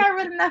 I got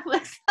rid of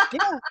Netflix.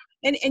 Yeah.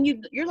 And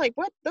you're like,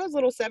 what? Those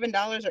little $7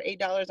 or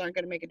 $8 aren't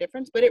going to make a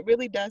difference, but it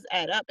really does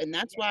add up. And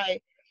that's why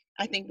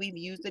I think we've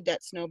used the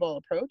debt snowball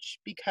approach,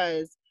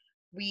 because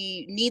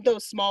we need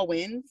those small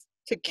wins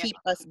to keep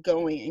us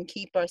going and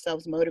keep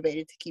ourselves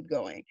motivated to keep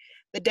going.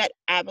 The debt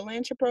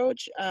avalanche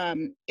approach,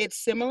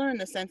 it's similar in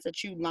the sense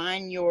that you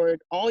line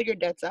all your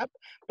debts up,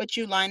 but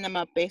you line them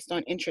up based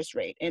on interest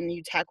rate and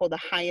you tackle the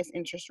highest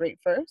interest rate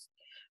first.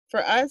 For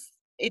us,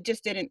 it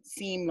just didn't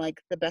seem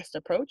like the best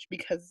approach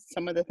because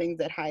some of the things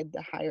that had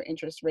the higher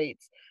interest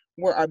rates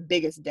were our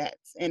biggest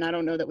debts. And I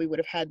don't know that we would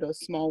have had those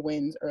small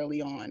wins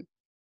early on.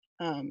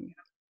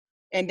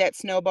 And debt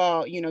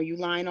snowball, you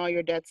line all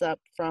your debts up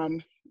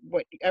from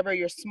whatever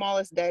your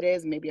smallest debt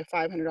is, maybe a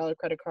 $500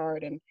 credit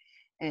card and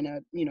a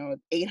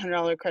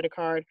 $800 credit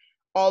card,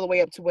 all the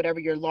way up to whatever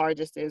your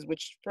largest is,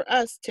 which for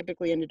us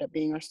typically ended up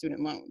being our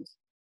student loans.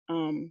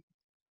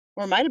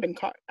 Or it might have been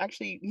car.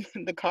 Actually,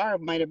 the car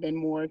might have been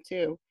more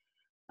too.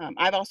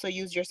 I've also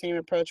used your same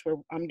approach where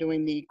I'm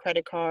doing the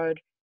credit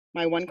card,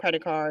 my one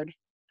credit card,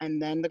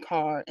 and then the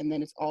car, and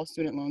then it's all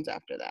student loans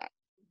after that.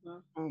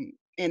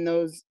 And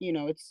those,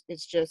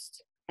 it's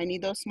just, I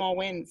need those small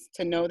wins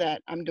to know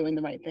that I'm doing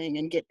the right thing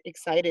and get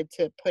excited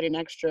to put in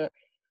extra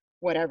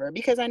whatever.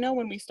 Because I know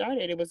when we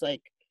started, it was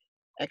like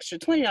extra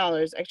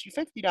 $20, extra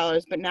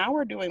 $50, but now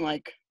we're doing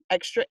like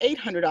extra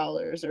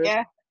 $800 or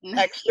Yeah.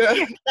 extra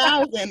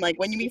 1,000. Like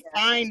when we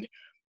find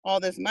all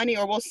this money,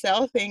 or we'll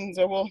sell things,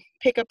 or we'll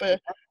pick up a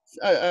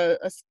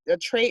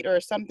trait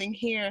or something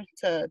here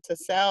to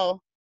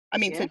sell. I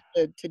mean,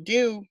 to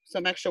do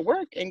some extra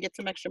work and get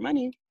some extra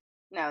money.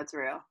 No, it's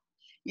real.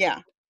 Yeah.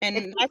 It's And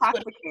that's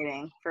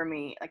intoxicating for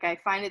me. Like, I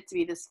find it to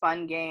be this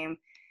fun game.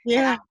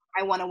 Yeah. And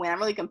I want to win. I'm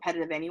really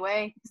competitive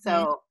anyway.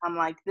 So I'm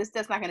like,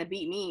 that's not going to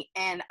beat me.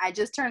 And I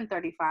just turned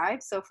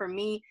 35. So for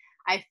me,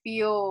 I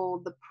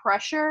feel the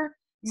pressure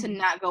to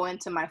not go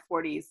into my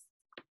 40s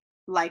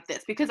like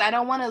this, because I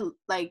don't want to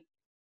like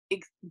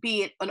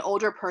be an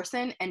older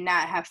person and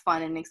not have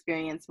fun and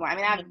experience more. I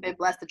mean, I've been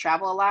blessed to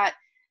travel a lot.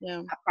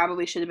 Yeah. I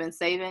probably should have been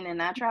saving and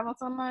not travel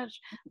so much,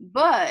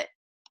 but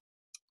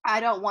I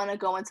don't want to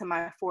go into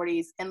my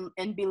 40s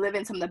and be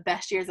living some of the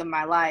best years of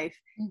my life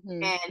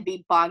and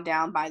be bogged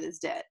down by this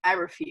debt. I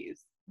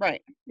refuse.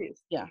 Right. I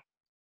refuse. Yeah.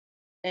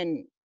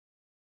 And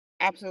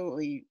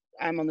absolutely,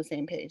 I'm on the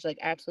same page. Like,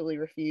 absolutely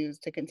refuse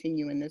to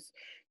continue in this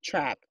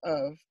trap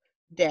of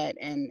debt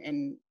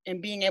and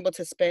being able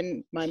to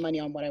spend my money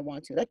on what I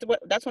want to.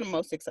 That's what I'm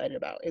most excited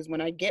about, is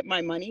when I get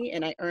my money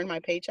and I earn my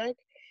paycheck,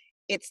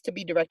 it's to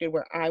be directed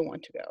where I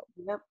want to go.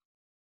 Yep.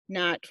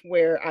 Not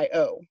where I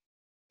owe.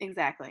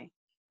 Exactly.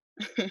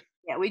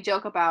 Yeah, we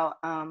joke about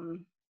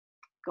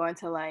going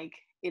to like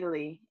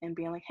Italy and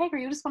being like, "Hey, girl,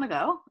 you just want to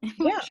go?"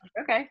 Yeah.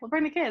 Okay, we'll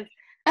bring the kids.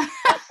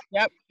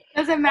 Yep.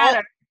 Doesn't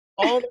matter.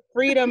 All the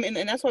freedom, and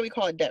that's why we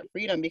call it debt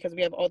freedom, because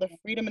we have all the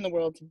freedom in the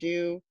world to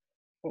do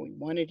what we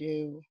want to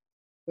do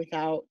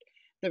without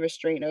the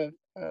restraint of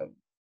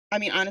I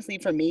mean, honestly,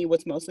 for me,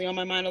 what's mostly on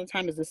my mind all the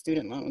time is the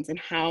student loans and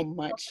how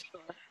much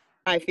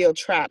I feel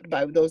trapped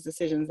by those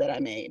decisions that I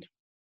made.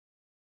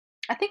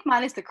 I think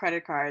mine is the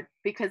credit card,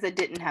 because it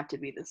didn't have to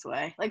be this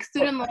way. Like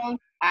student loans,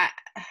 I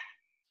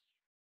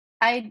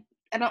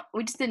don't.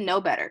 We just didn't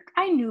know better.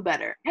 I knew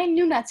better. I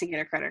knew not to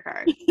get a credit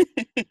card,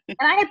 and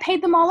I had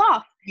paid them all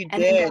off. You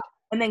and did.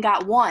 Then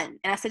got one,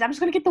 and I said, I'm just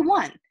gonna get the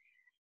one.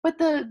 But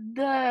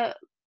the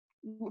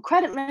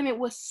credit limit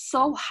was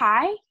so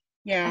high.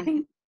 Yeah. I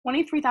think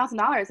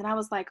 $23,000, and I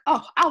was like,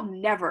 oh, I'll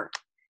never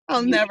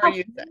use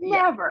that.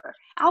 Never. Yeah.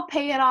 I'll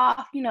pay it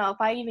off. If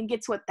I even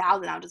get to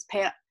 1,000, I'll just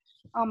pay it.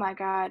 Oh my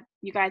God,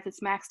 you guys,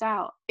 it's maxed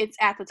out. It's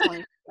at the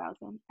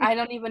 20,000. I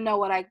don't even know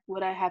what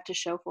I have to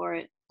show for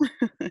it.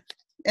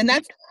 And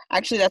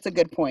that's a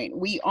good point.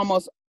 We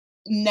almost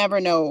never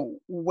know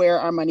where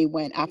our money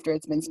went after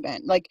it's been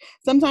spent. Like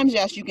sometimes,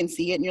 yes, you can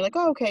see it and you're like,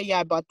 oh, okay,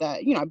 yeah, I bought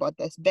that. I bought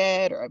this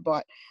bed, or I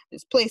bought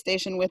this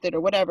PlayStation with it, or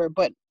whatever.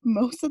 But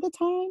most of the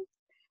time,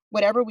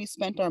 whatever we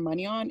spent our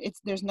money on,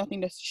 there's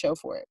nothing to show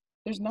for it.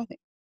 There's nothing.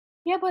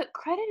 Yeah, but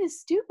credit is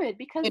stupid,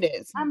 because it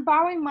is. I'm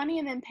borrowing money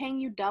and then paying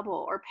you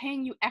double or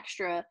paying you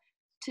extra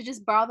to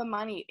just borrow the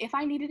money. If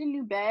I needed a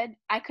new bed,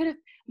 I could have.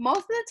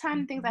 Most of the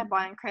time, things I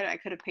bought in credit, I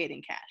could have paid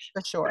in cash.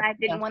 For sure. But I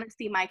didn't want to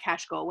see my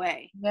cash go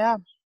away. Yeah.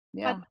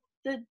 Yeah.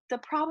 But the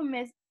problem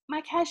is my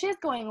cash is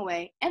going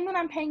away, and then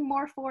I'm paying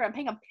more for it. I'm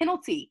paying a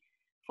penalty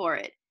for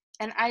it.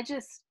 And I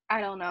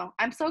don't know.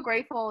 I'm so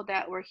grateful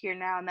that we're here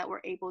now and that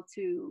we're able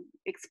to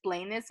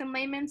explain this in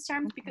layman's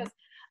terms, because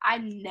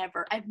I've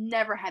never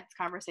had this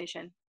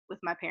conversation with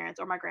my parents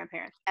or my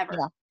grandparents ever.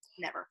 Yeah.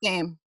 Never.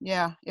 Same.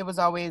 Yeah. It was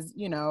always,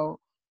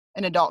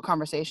 an adult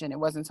conversation. It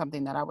wasn't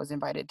something that I was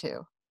invited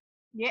to.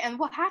 Yeah. And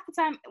half the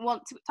time,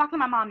 talking to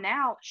my mom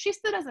now, she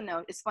still doesn't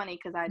know. It's funny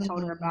because I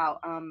told her about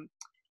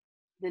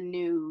the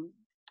new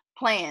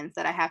plans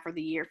that I have for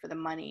the year for the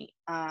money.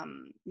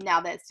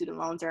 Now that student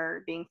loans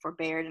are being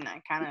forbeared, and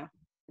I kind of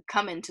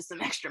come into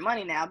some extra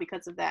money now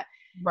because of that.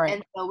 Right.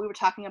 And so we were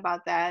talking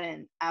about that,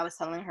 and I was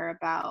telling her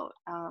about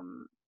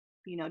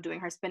doing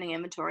her spending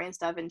inventory and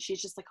stuff, and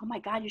she's just like, oh my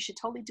God, you should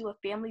totally do a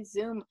family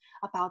Zoom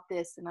about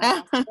this. And I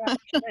was like,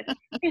 yeah,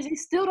 because they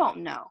still don't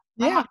know.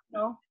 Yeah.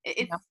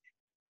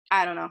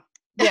 I don't know.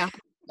 Yeah.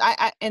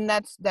 I and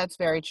that's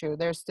very true.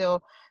 There's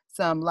still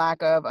some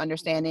lack of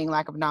understanding,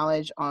 lack of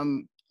knowledge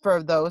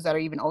for those that are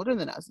even older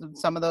than us,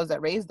 some of those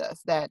that raised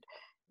us, that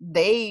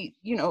they,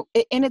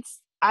 and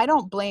it's, I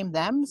don't blame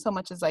them so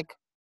much as like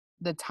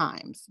the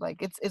times.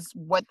 Like it's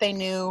what they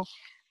knew.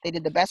 They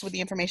did the best with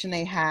the information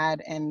they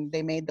had, and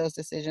they made those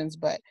decisions,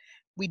 but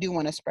we do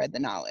want to spread the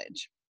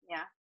knowledge.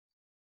 Yeah.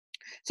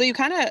 So you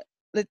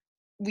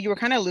were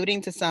kind of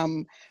alluding to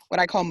some, what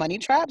I call money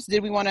traps.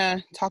 Did we want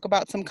to talk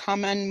about some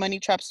common money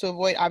traps to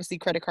avoid? Obviously,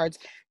 credit cards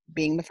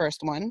being the first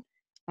one.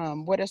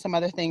 What are some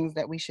other things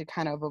that we should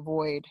kind of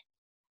avoid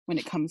when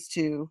it comes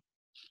to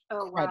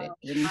credit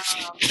and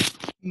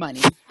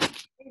money?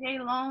 Payday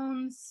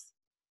loans,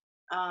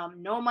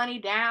 no money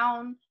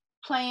down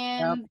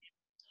plans,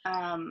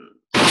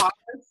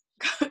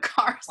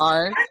 cars.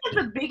 Cars is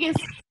the biggest.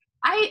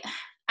 I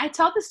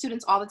tell the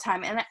students all the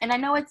time, and I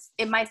know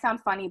it might sound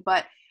funny,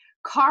 but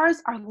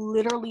cars are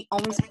literally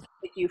only supposed to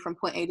take you from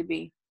point A to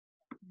B.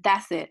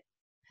 That's it.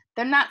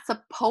 they're not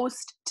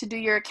supposed to do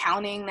your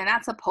accounting. They're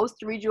not supposed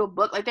to read you a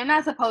book. Like, they're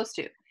not supposed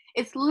to.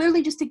 It's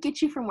literally just to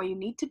get you from where you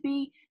need to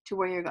be to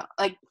where you're going.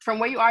 Like, from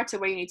where you are to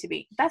where you need to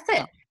be. That's it.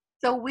 Yeah.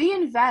 So we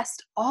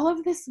invest all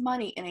of this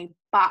money in a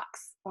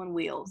box on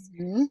wheels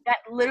that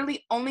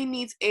literally only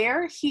needs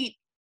air, heat,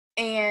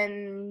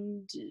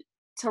 and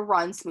to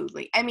run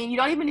smoothly. I mean, you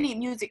don't even need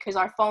music because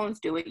our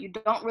phones do it. You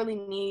don't really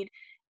need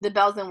the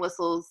bells and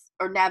whistles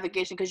or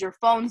navigation because your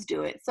phones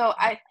do it. So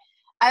I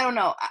don't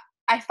know.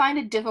 I find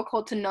it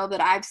difficult to know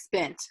that I've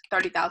spent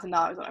 $30,000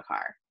 on a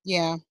car.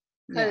 Yeah.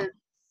 Because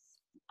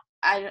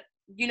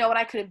you know what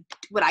I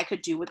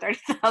could do with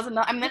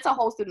 $30,000. I mean, that's a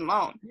whole student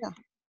loan. Yeah.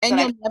 And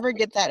you'll never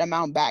get that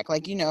amount back.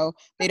 Like, you know,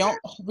 they don't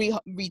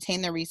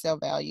retain their resale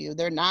value.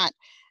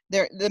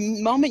 The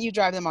moment you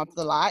drive them off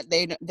the lot,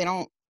 they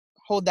don't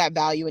hold that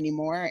value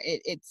anymore.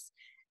 It's,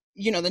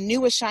 you know, the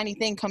newest shiny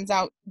thing comes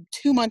out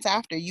 2 months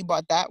after you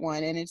bought that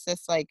one. And it's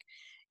just like,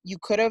 you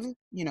could have,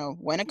 you know,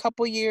 went a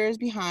couple years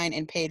behind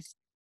and paid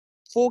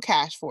full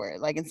cash for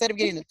it. Like, instead of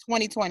getting the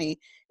 2020,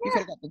 you could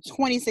have got the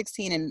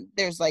 2016, and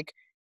there's like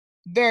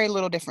very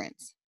little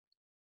difference.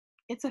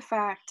 It's a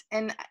fact.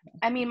 And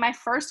I mean, my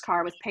first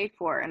car was paid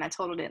for and I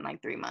totaled it in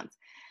like 3 months.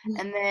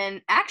 And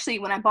then actually,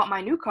 when I bought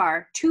my new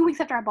car, 2 weeks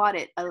after I bought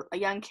it, a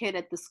young kid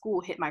at the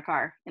school hit my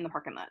car in the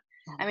parking lot.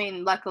 I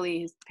mean, luckily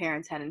his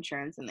parents had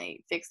insurance and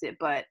they fixed it.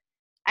 But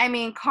I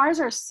mean, cars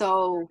are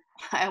so,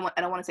 I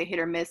don't want to say hit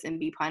or miss and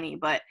be punny,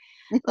 but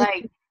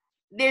like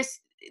there's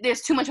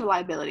too much of a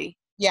liability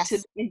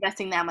to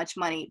investing that much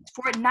money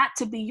for it not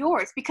to be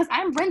yours, because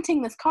I'm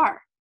renting this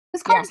car.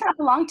 This car does not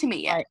belong to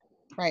me yet.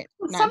 Right.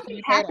 If something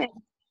happens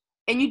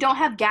and you don't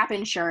have gap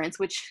insurance,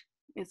 which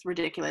is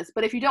ridiculous,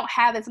 but if you don't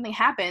have it, something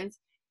happens,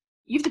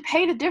 you have to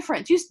pay the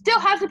difference. You still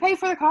have to pay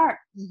for the car.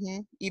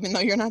 Even though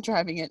you're not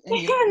driving it. And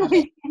you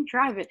can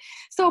drive it.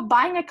 So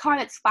buying a car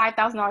that's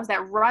 $5,000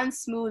 that runs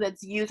smooth,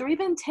 that's used, or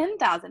even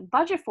 $10,000,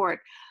 budget for it.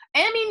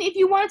 And I mean, if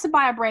you wanted to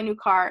buy a brand new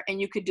car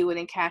and you could do it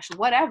in cash,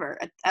 whatever,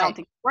 I don't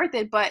think it's worth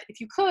it. But if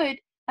you could,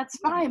 that's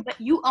fine. But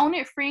you own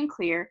it free and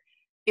clear.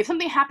 If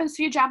something happens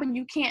to your job and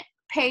you can't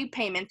pay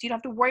payments, you don't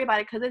have to worry about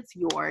it because it's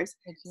yours.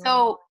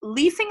 So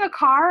leasing a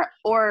car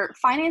or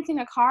financing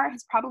a car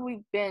has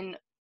probably been,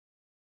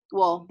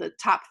 well, the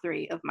top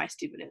three of my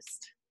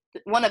stupidest.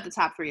 One of the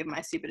top three of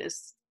my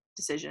stupidest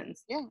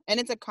decisions. Yeah, and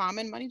it's a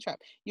common money trap.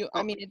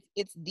 I mean,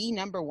 it's the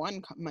number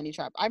one money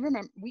trap. I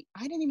remember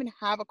I didn't even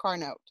have a car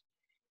note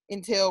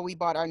until we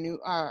bought our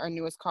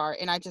newest car,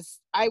 and I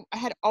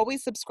had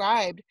always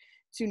subscribed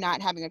to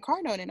not having a car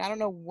note, and I don't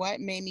know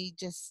what made me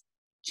just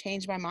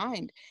change my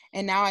mind.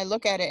 And now I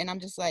look at it and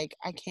I'm just like,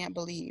 I can't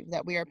believe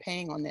that we are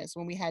paying on this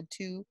when we had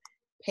 2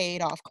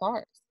 paid off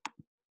cars.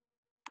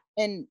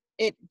 And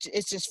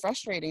it's just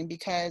frustrating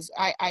because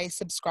I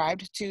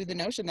subscribed to the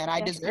notion that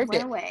I deserved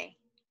it.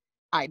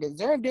 I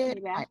deserved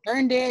it. I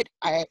earned it.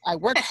 I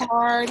worked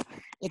hard.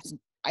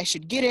 I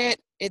should get it.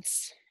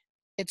 It's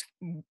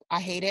I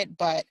hate it.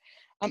 But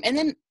and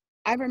then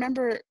I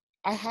remember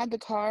I had the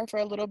car for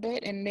a little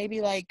bit, and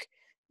maybe like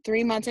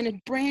 3 months in,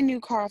 a brand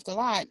new car off the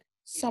lot,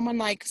 someone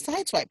like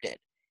sideswiped it.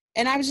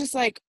 And I was just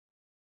like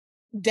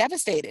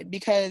devastated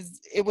because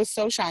it was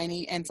so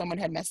shiny and someone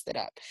had messed it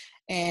up.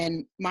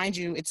 And mind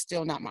you, it's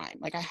still not mine.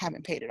 Like, I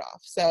haven't paid it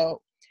off.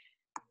 So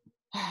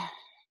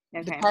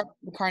the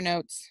car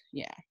notes,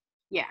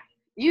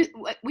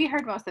 we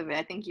heard most of it.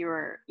 I think you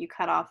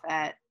cut off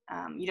at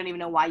you don't even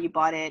know why you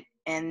bought it,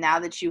 and now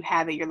that you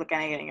have it, you're looking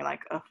at it and you're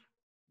like, oh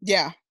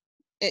yeah,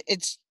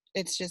 it's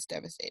just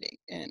devastating.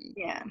 And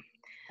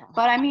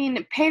but I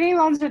mean, payday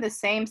loans are the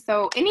same.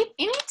 So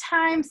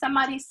anytime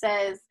somebody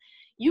says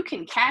you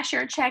can cash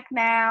your check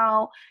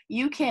now,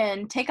 you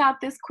can take out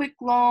this quick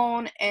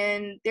loan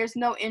and there's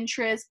no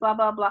interest, blah,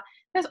 blah, blah,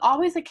 there's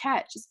always a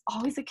catch. There's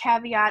always a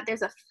caveat.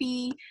 There's a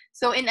fee.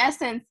 So in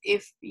essence,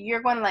 if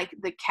you're going to like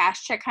the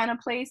cash check kind of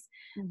place,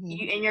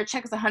 and your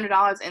check is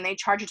 $100 and they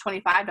charge you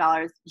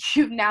 $25,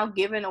 you've now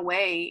given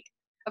away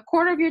a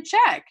quarter of your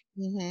check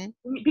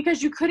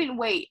because you couldn't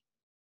wait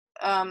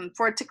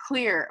for it to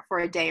clear for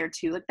a day or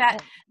two like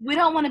that. We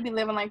don't want to be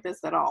living like this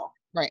at all.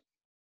 Right.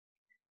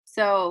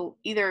 So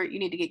either you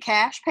need to get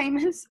cash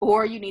payments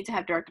or you need to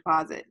have direct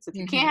deposit. So if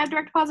you can't have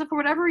direct deposit for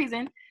whatever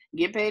reason,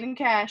 get paid in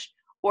cash,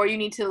 or you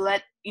need to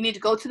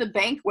go to the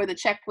bank where the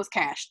check was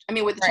cashed. I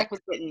mean, where the check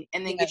was written,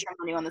 and then get your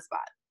money on the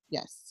spot.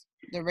 Yes.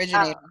 The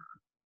originator.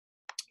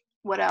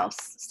 What else?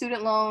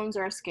 Student loans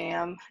are a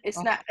scam.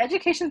 It's not,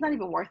 education's not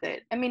even worth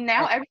it. I mean,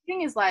 now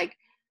everything is like,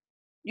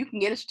 you can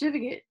get a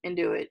certificate and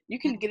do it. You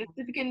can get a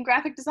certificate in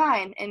graphic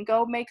design and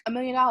go make $1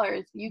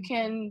 million. You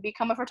can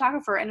become a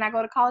photographer and not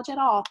go to college at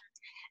all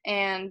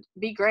and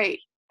be great.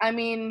 I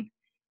mean,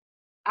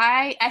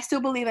 I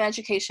still believe in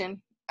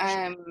education.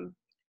 I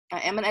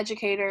am an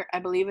educator. I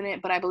believe in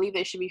it, but I believe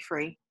it should be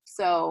free.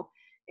 So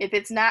if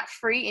it's not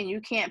free and you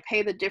can't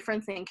pay the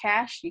difference in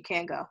cash, you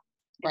can't go.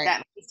 If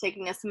that means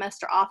taking a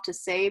semester off to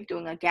save,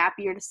 doing a gap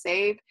year to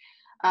save,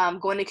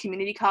 going to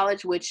community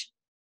college, which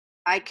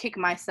I kick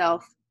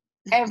myself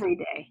every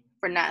day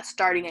for not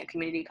starting at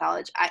community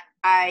college.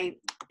 I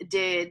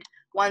did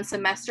one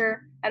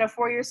semester at a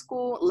 4-year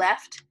school,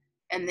 left,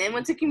 and then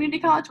went to community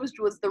college, which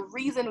was the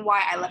reason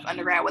why I left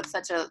undergrad with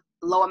such a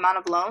low amount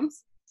of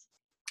loans.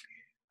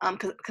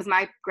 Because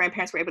my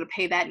grandparents were able to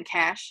pay that in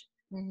cash.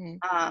 Mm-hmm.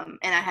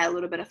 And I had a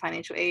little bit of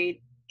financial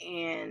aid.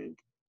 And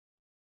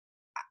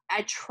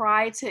I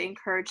try to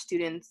encourage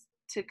students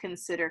to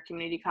consider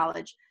community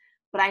college,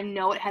 but I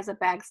know it has a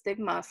bad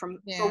stigma for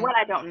what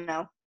I don't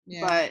know.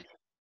 Yeah. But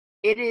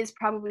it is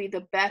probably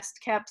the best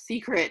kept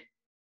secret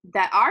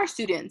that our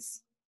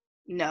students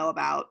know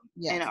about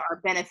and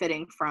are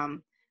benefiting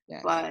from.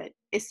 Yes. But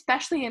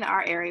especially in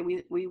our area,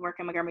 we work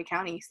in Montgomery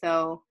County,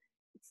 so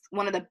it's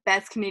one of the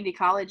best community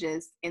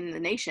colleges in the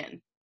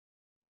nation.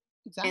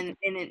 Exactly.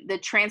 And the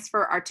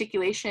transfer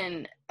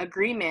articulation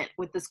agreement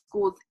with the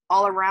schools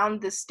all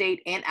around the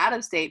state and out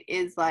of state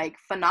is like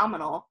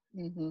phenomenal.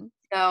 Mm-hmm.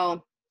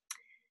 So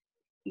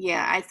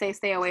yeah, I say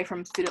stay away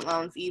from student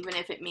loans, even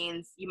if it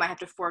means you might have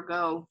to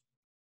forego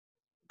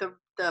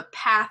the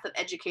path of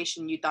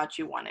education you thought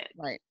you wanted.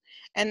 Right.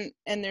 And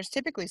there's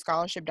typically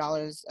scholarship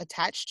dollars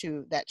attached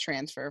to that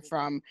transfer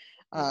from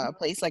a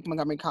place like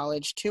Montgomery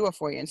College to a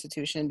 4-year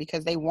institution,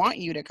 because they want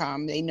you to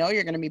come. They know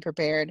you're going to be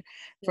prepared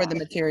for the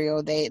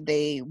material.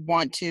 They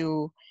want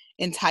to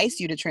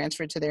entice you to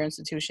transfer to their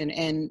institution.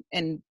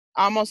 And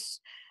almost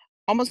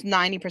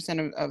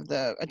 90% of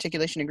the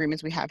articulation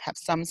agreements we have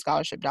some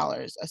scholarship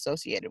dollars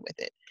associated with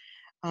it.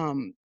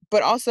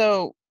 But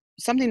also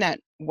something that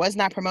was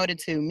not promoted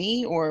to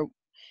me, or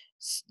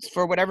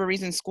for whatever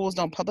reason schools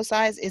don't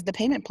publicize, is the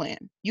payment plan.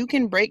 You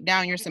can break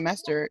down your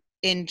semester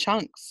in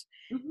chunks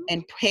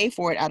and pay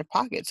for it out of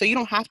pocket. So you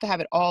don't have to have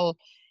it all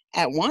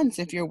at once.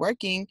 If you're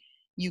working,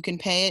 you can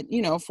pay it,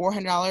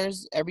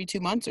 $400 every 2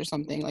 months or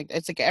something. Like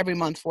it's like every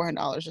month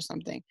 $400 or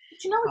something.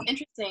 But you know what's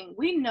interesting?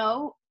 We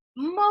know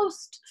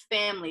most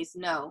families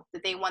know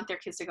that they want their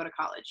kids to go to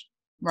college.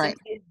 Right. Since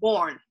they're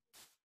born.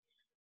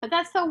 But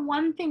that's the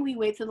one thing we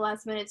wait to the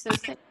last minute to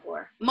sit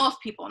for.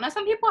 Most people. Now,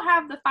 some people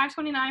have the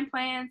 529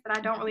 plans that I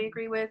don't really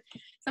agree with.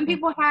 Some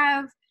people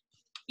have,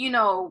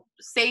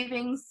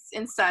 savings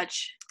and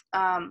such.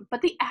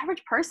 But the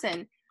average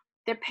person,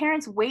 their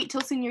parents wait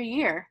till senior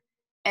year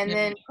and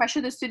then pressure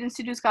the students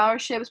to do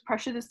scholarships,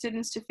 pressure the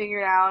students to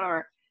figure it out,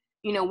 or,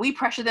 we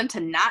pressure them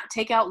to not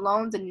take out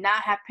loans and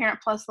not have Parent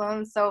Plus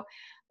loans. So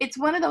it's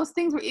one of those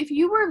things where if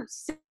you were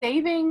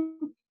saving,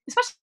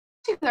 especially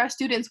if our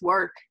students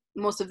work,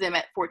 most of them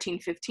at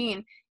 14,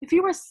 15, if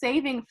you were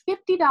saving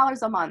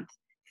 $50 a month,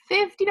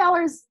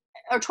 $50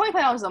 or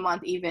 $25 a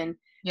month even,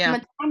 from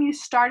the time you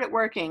started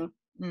working,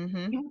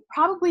 you would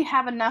probably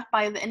have enough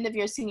by the end of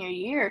your senior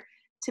year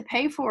to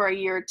pay for a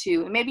year or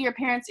two. And maybe your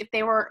parents, if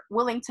they were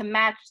willing to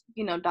match,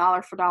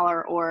 dollar for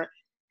dollar, or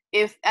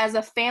if as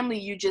a family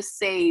you just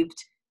saved,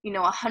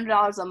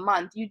 $100 a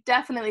month, you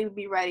definitely would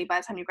be ready by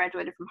the time you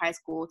graduated from high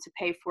school to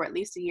pay for at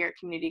least a year at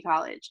community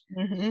college.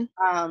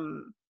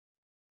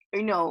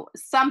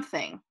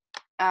 Something.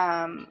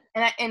 And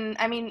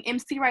I mean,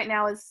 MC right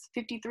now is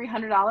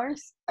 $5,300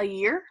 a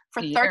year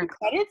for 30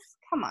 credits.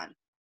 Come on.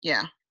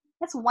 Yeah.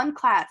 That's one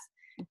class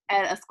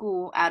at a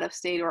school out of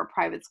state or a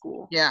private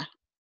school. Yeah.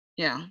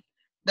 Yeah.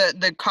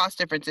 The cost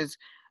difference is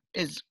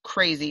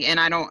crazy. And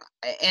I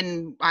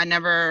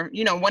never,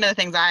 one of the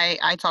things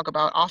I talk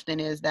about often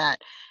is that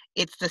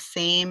it's the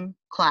same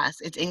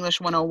class. It's English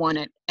 101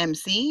 at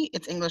MC.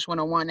 It's English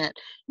 101 at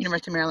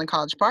University of Maryland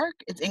College Park.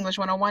 It's English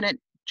 101 at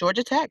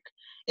Georgia Tech.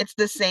 It's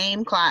the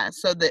same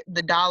class. So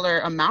the dollar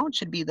amount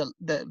should be the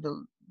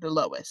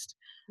lowest.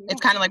 Yeah.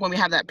 It's kind of like when we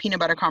have that peanut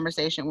butter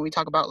conversation when we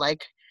talk about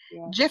like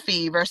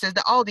Jiffy versus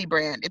the Aldi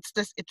brand. It's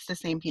the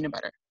same peanut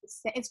butter.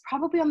 It's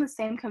probably on the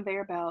same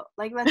conveyor belt.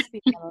 Like, let's be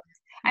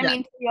honest. I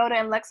mean, Toyota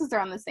and Lexus are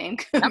on the same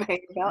conveyor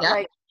belt.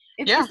 Like,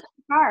 it's the same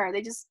car.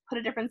 They just put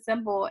a different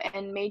symbol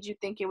and made you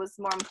think it was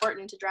more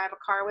important to drive a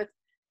car with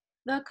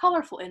the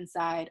colorful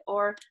inside,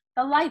 or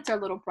the lights are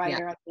a little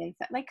brighter on the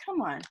inside. Like,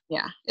 come on.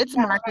 Yeah, it's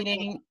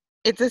marketing.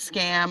 It's a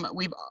scam.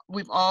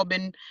 We've all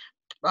been,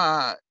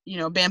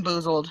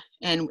 bamboozled,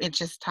 and it's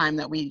just time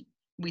that we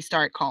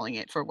start calling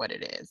it for what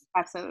it is.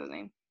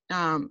 Absolutely.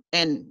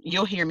 And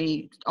you'll hear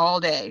me all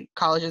day.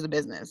 College is a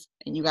business,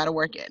 and you got to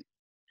work it.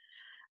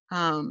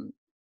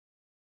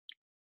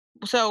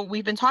 So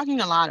we've been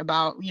talking a lot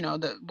about,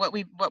 what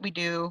we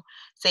do,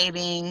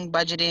 saving,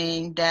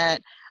 budgeting,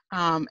 debt,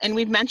 and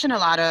we've mentioned a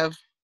lot of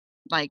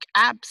like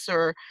apps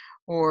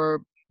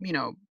or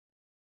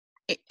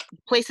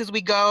places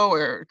we go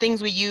or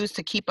things we use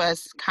to keep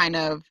us kind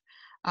of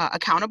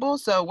accountable.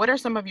 So what are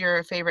some of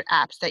your favorite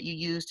apps that you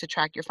use to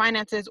track your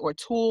finances, or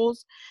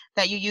tools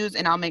that you use?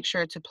 And I'll make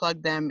sure to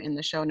plug them in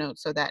the show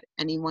notes so that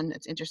anyone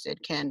that's interested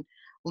can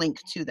link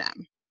to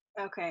them.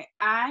 Okay.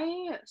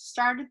 I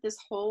started this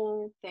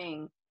whole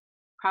thing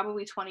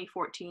probably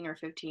 2014 or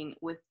 15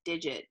 with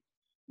Digit.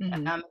 It's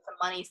a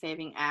money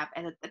saving app.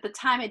 And at the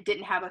time it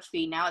didn't have a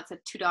fee. Now it's a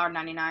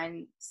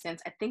 $2.99. I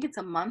think it's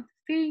a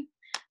monthly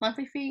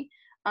fee.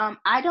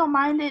 I don't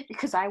mind it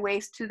because I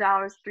waste $2,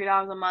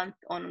 $3 a month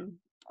on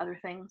other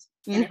things.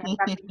 And if I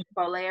have to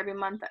Chipotle every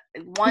month,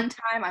 one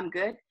time I'm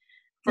good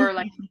for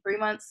like 3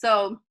 months.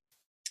 So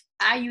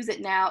I use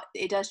it now.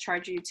 It does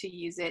charge you to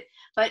use it,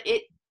 but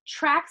it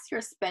tracks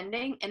your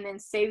spending and then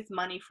saves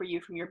money for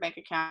you from your bank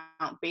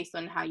account based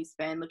on how you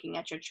spend, looking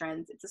at your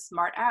trends. It's a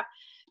smart app.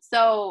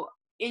 So,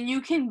 and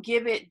you can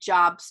give it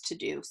jobs to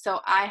do. So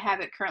I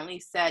have it currently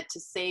set to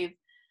save,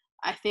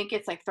 I think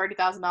it's like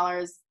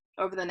 $30,000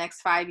 over the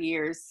next 5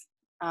 years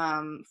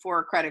for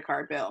a credit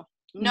card bill,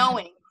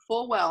 knowing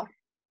full well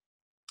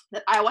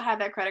that I will have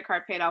that credit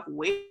card paid off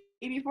way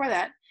before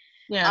that.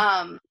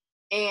 Yeah.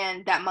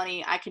 And that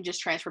money I can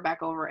just transfer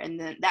back over, and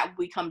then that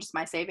will become just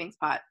my savings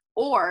pot.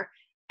 Or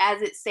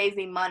as it's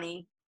saving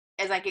money,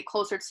 as I get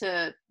closer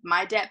to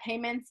my debt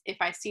payments, if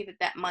I see that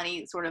that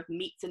money sort of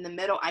meets in the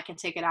middle, I can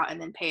take it out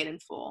and then pay it in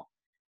full.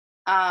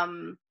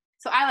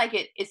 So I like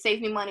it. It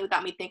saves me money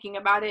without me thinking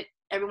about it.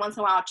 Every once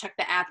in a while, I'll check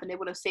the app, and it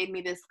would have saved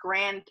me this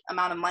grand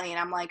amount of money. And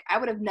I'm like, I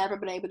would have never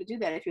been able to do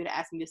that if you had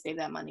asked me to save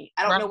that money.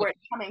 I don't know where it's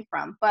coming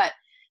from, but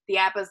the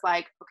app is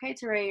like, okay,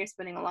 Teray, you're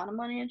spending a lot of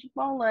money on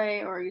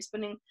Chipotle, or you're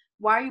spending,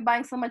 why are you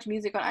buying so much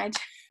music on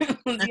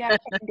iTunes? You have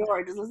to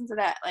door, just listen to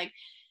that. Like,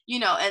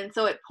 and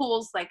so it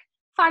pulls like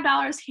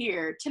 $5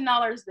 here,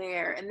 $10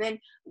 there. And then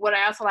what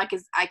I also like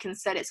is I can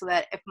set it so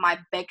that if my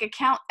bank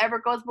account ever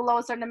goes below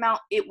a certain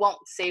amount, it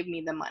won't save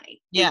me the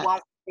money. Yeah. It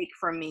won't take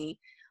from me.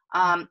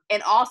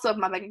 And also if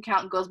my bank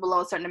account goes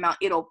below a certain amount,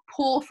 it'll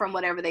pull from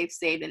whatever they've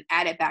saved and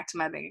add it back to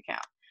my bank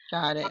account.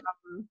 Got it.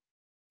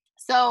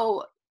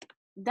 So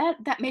that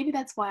maybe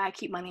that's why I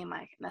keep money in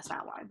my, that's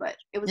not why, but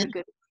it was a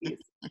good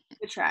excuse.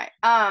 Good try.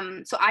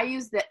 So I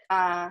use the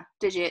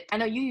Digit. I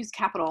know you use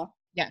Capital.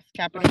 Yes,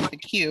 Capital with a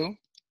Q.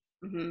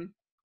 Mm-hmm.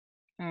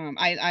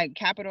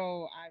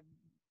 Capital, I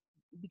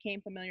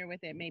became familiar with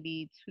it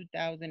maybe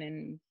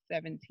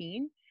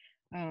 2017.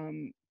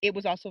 It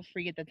was also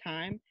free at the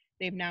time.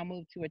 They've now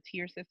moved to a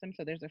tier system,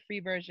 so there's a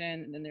free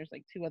version, and then there's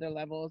like 2 other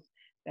levels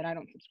that I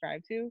don't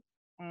subscribe to.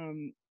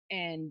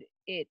 And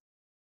it,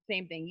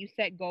 same thing. You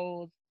set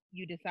goals.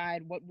 You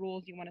decide what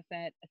rules you want to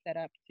set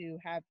up to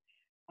have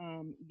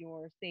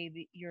your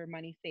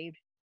money saved,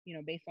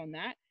 based on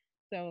that.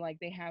 So like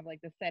they have like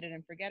the set it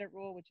and forget it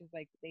rule, which is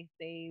like they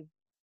save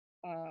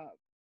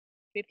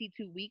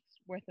 52 weeks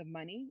worth of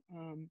money.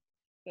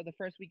 So the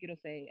first week it'll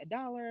say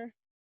 $1,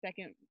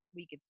 second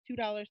week it's $2,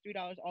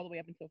 $3, all the way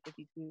up until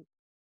 52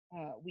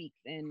 weeks,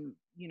 and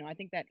I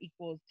think that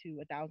equals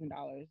to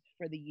 $1,000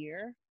 for the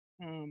year.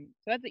 So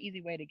that's an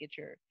easy way to get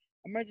your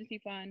emergency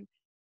fund.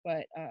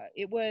 But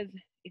it was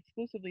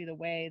exclusively the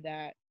way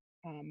that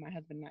my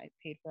husband and I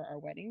paid for our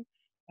wedding,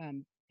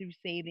 through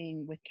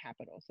saving with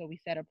Capital. So we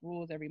set up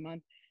rules every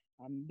month.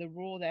 The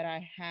rule that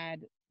I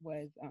had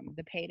was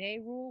the payday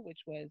rule, which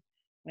was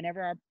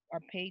whenever our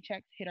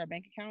paychecks hit our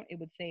bank account, it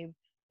would save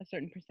a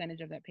certain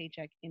percentage of that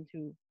paycheck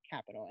into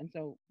Capital. And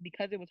so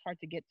because it was hard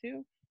to get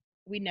to,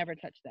 we never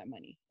touched that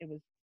money.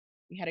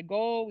 We had a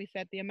goal, we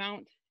set the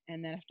amount,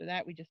 and then after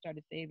that, we just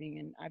started saving,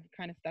 and I've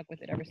kind of stuck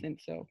with it ever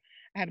since. So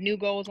I have new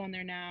goals on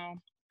there now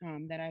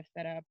that I've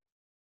set up,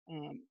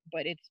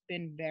 but it's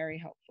been very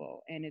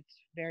helpful, and it's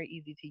very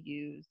easy to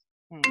use.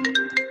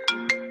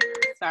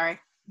 Sorry.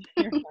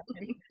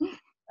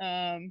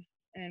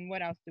 And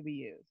what else do we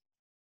use?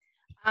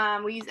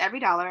 We use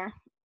EveryDollar.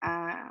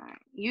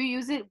 You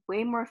use it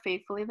way more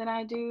faithfully than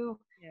I do.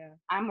 Yeah.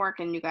 I'm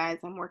working, you guys.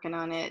 I'm working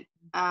on it.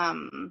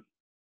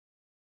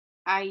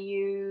 I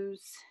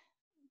use,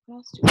 what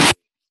else do I use?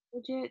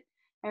 Digit,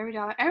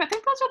 EveryDollar. I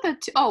think those are the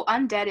two. Oh,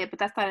 Undeaded, but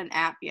that's not an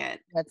app yet.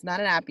 That's not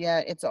an app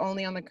yet. It's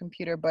only on the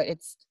computer, but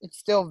it's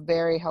still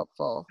very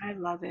helpful. I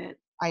love it.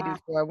 I do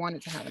too. I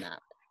wanted to have an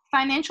app.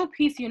 Financial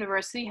Peace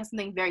University has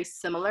something very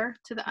similar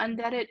to the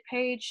Undeaded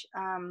page.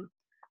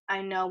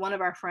 I know one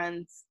of our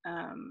friends,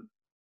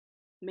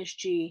 Miss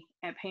G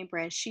at Paint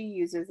Brand, she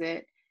uses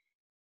it,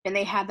 and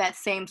they have that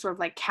same sort of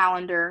like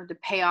calendar, the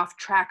payoff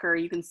tracker.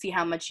 You can see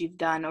how much you've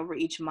done over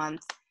each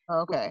month.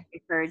 Okay.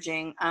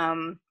 Encouraging.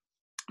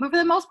 But for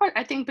the most part,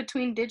 I think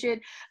between Digit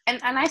and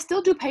I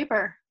still do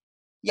paper.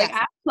 Yes.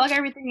 Like I plug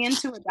everything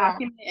into a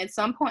document at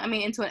some point. I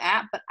mean, into an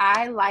app, but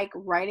I like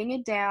writing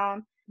it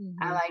down.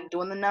 Mm-hmm. I like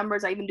doing the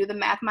numbers. I even do the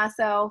math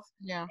myself.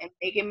 Yeah.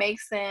 And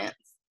make sense.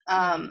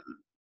 And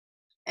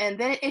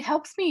then it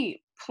helps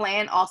me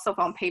plan also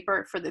on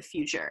paper for the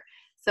future.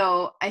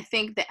 So I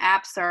think the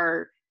apps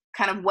are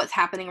kind of what's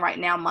happening right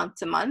now, month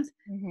to month.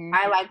 Mm-hmm.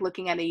 I like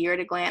looking at a year at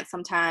a glance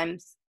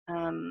sometimes,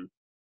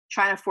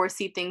 trying to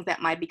foresee things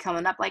that might be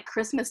coming up, like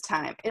Christmas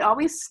time. It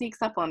always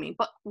sneaks up on me,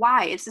 but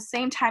why? It's the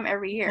same time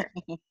every year.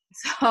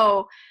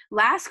 So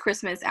last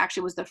Christmas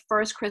actually was the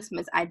first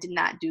Christmas I did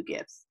not do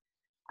gifts.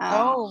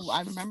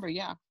 I remember.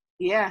 Yeah.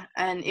 Yeah.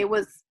 And it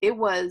was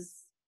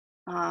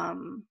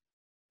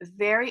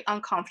very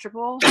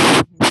uncomfortable.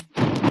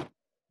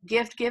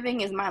 Gift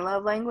giving is my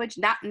love language.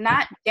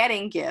 Not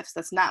getting gifts.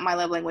 That's not my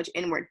love language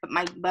inward, but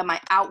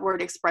my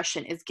outward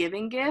expression is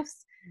giving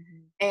gifts.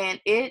 Mm-hmm. And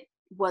it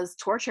was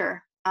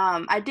torture.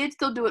 I did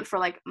still do it for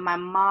like my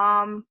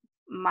mom,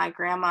 my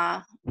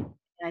grandma, and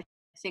I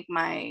think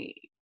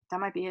that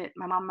might be it.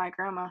 My mom, my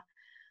grandma.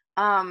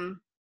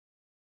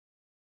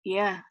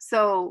 Yeah.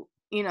 So,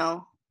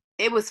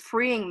 it was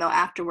freeing though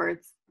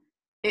afterwards.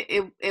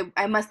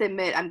 I must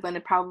admit, I'm going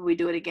to probably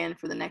do it again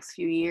for the next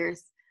few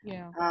years.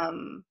 Yeah.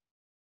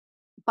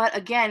 But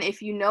again,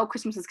 if you know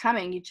Christmas is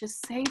coming, you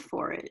just save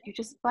for it. You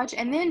just budget.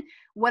 And then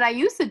what I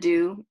used to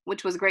do,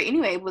 which was great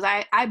anyway, was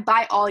I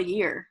buy all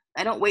year.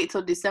 I don't wait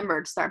till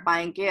December to start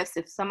buying gifts.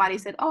 If somebody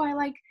said, oh, I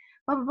like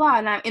blah, blah, blah,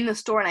 and I'm in the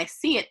store and I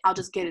see it, I'll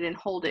just get it and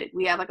hold it.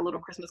 We have like a little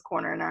Christmas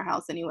corner in our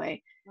house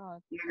anyway. My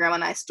grandma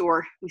and I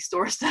we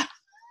store stuff.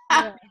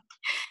 Yeah.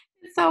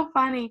 It's so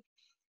funny.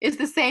 It's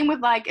the same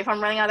with like if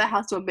I'm running out of the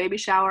house to a baby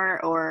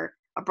shower or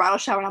a bridal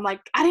shower and I'm like,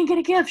 I didn't get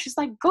a gift. She's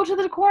like, go to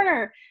the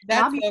corner.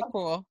 That's so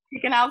cool.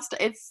 Picking out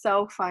it's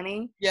so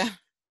funny. Yeah.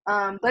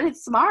 But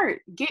it's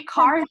smart. Get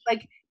cards.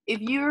 Like if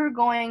you're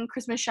going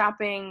Christmas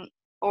shopping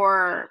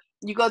or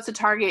you go to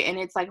Target and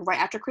it's like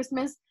right after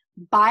Christmas,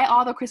 buy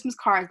all the Christmas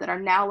cards that are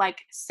now like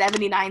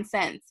 79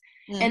 cents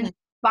and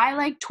buy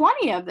like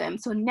 20 of them.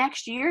 So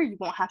next year you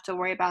won't have to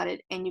worry about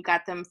it and you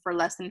got them for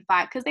less than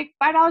 $5 because they're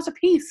 $5 a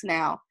piece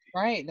now.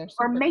 Right.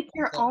 Or make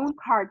your own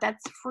card.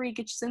 That's free.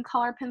 Get you some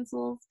color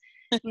pencils,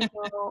 you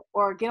know,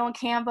 or get on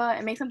Canva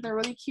and make something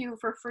really cute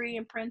for free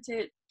and print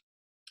it.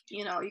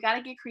 You know, you got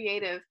to get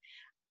creative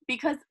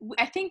because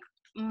I think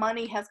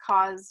money has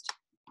caused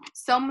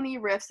so many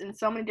rifts in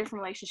so many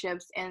different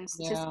relationships, and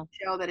statistics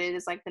show that it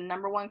is like the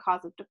number one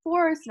cause of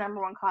divorce,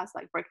 number one cause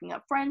like breaking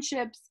up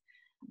friendships,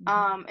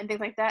 and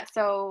things like that.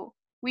 So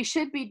we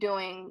should be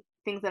doing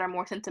things that are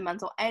more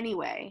sentimental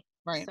anyway.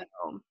 Right. So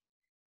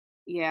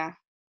yeah,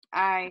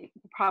 I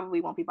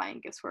probably won't be buying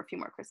gifts for a few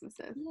more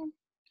Christmases.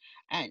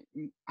 And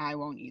I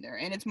won't either.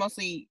 And it's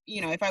mostly, you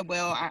know, if I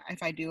will,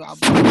 if I do, I'll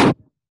be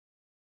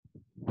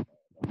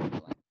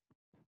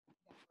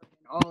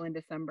all in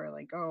December.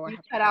 Like, oh, you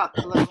cut out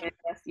a little bit.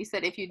 You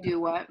said if you do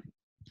what?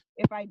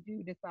 If I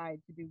do decide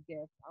to do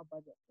gifts, I'll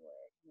budget for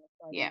it. You know,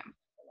 yeah.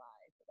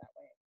 July, so that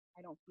way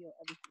I don't feel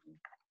everything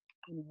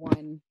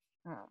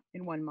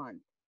in one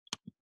month.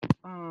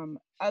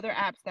 Other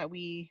apps that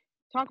we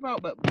talk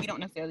about, but we don't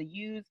necessarily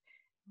use,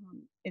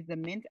 is the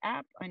Mint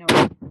app. I know.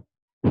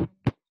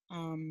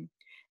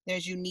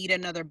 There's You Need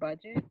Another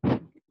Budget.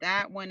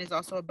 That one is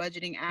also a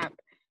budgeting app.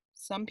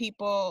 Some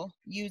people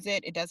use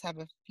it. It does have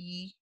a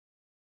fee.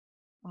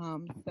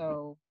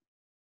 So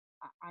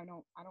I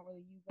don't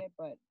really use it,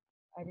 but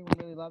everyone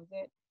really loves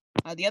it.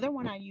 The other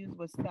one I used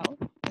was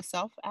the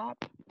Self app.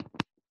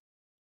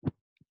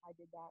 I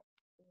did that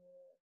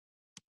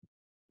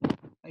for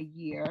a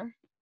year.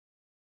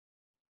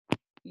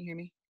 Can you hear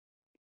me?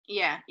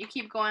 Yeah, you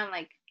keep going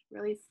like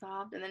really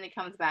soft, and then it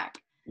comes back.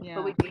 Yeah.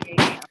 But we can hear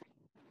you now.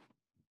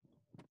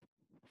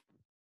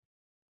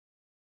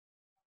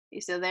 You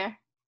still there?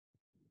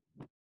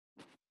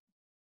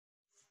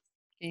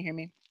 Can you hear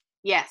me?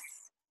 Yes.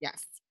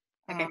 Yes.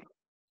 Okay.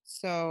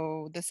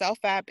 So the Self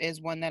app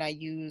is one that I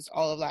used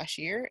all of last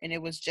year, and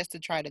it was just to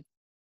try it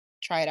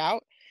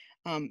out.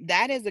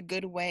 That is a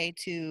good way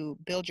to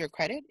build your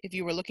credit. If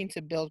you were looking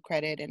to build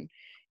credit, and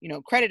you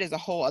know, credit is a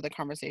whole other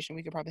conversation.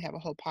 We could probably have a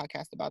whole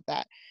podcast about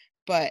that.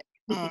 But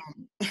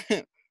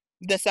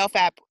the Self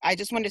app, I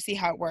just wanted to see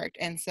how it worked.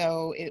 And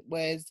so it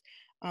was,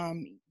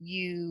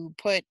 you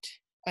put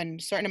a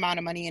certain amount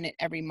of money in it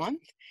every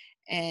month.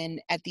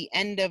 And at the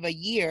end of a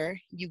year,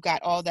 you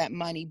got all that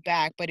money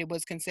back, but it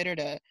was considered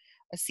a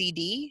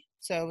CD.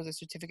 So it was a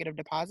certificate of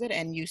deposit,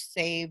 and you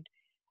saved,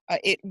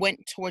 it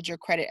went towards your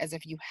credit as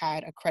if you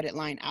had a credit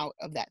line out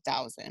of that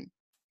 $1,000.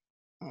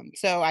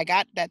 So I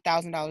got that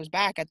 $1,000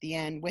 back at the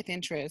end with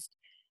interest,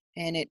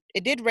 and it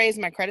did raise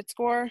my credit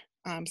score.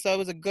 So it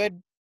was a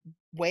good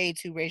way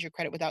to raise your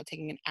credit without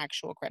taking an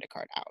actual credit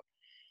card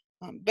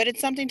out. But it's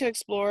something to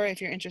explore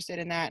if you're interested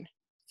in that.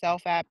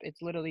 Self app,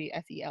 it's literally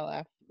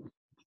SELF.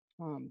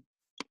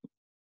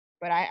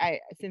 But I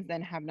since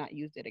then have not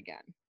used it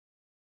again.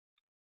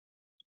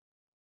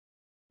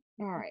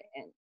 All right,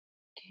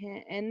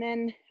 and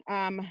then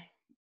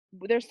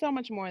there's so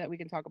much more that we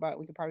can talk about.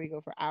 We could probably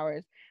go for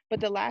hours. But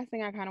the last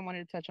thing I kind of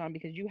wanted to touch on,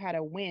 because you had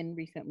a win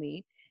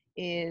recently,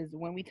 is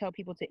when we tell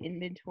people to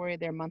inventory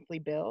their monthly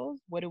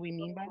bills. What do we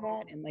mean by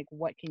that? And like,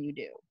 what can you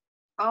do?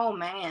 Oh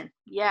man,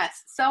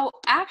 yes. So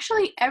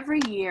actually every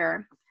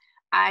year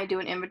I do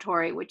an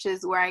inventory, which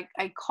is where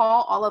I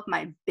call all of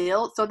my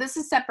bills. So this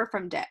is separate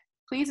from debt.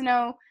 Please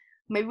know,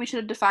 maybe we should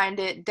have defined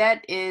it.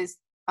 Debt is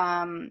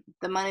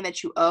the money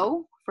that you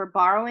owe for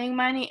borrowing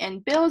money,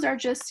 and bills are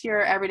just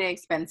your everyday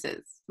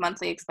expenses,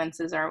 monthly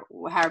expenses, or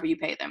however you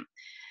pay them.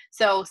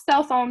 So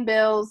cell phone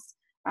bills,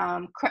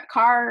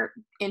 car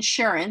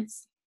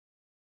insurance,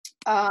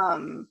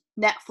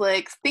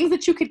 Netflix, things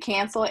that you could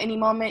cancel at any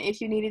moment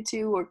if you needed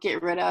to or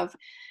get rid of,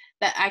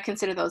 that I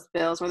consider those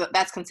bills, or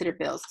that's considered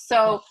bills.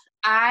 So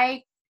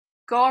I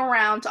go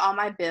around to all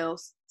my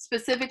bills,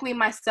 specifically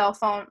my cell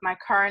phone, my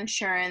car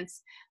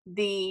insurance,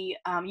 the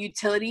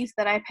utilities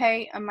that I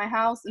pay on my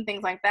house and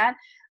things like that.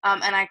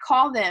 And I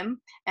call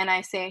them and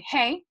I say,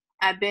 hey,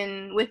 I've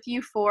been with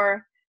you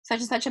for such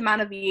and such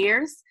amount of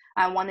years.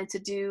 I wanted to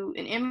do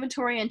an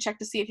inventory and check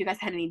to see if you guys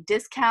had any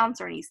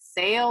discounts or any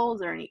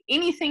sales or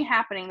anything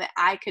happening that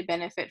I could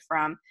benefit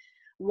from.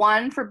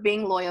 One, for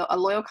being a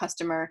loyal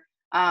customer.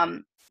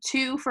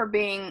 Two, for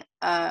being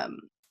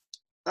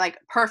like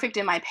perfect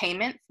in my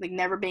payments, like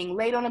never being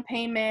late on a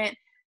payment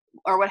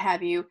or what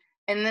have you.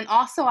 And then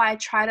also I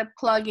try to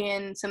plug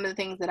in some of the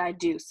things that I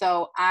do.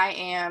 So I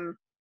am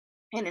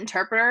an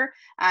interpreter.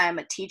 I'm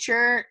a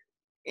teacher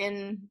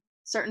in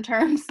certain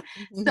terms.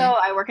 So Mm-hmm.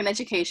 I work in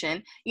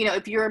education. You know,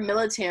 if you're a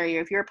military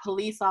or if you're a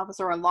police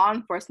officer or law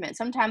enforcement,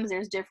 sometimes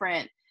there's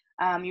different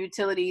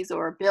utilities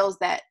or bills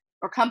that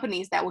or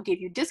companies that will give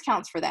you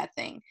discounts for that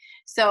thing.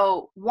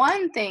 So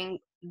one thing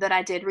that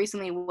I did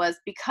recently was,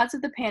 because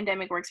of the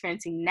pandemic we're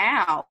experiencing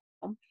now,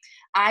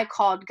 I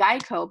called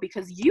Geico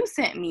because you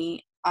sent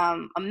me a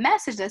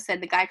message that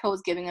said the Geico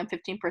was giving them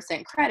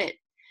 15% credit.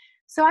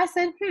 So I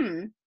said,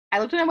 I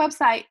looked on their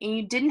website and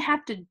you didn't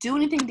have to do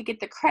anything to get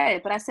the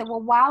credit. But I said,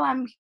 well, while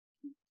I'm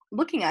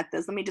looking at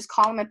this, let me just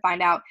call them and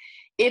find out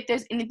if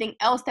there's anything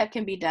else that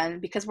can be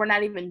done, because we're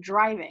not even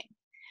driving.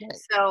 Right.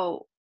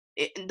 So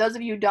those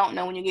of you who don't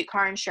know, when you get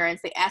car insurance,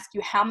 they ask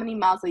you how many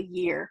miles a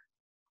year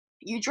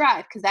you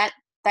drive, because that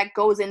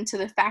goes into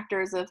the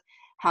factors of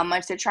how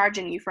much they're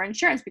charging you for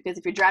insurance. Because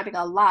if you're driving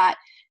a lot,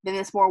 then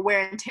there's more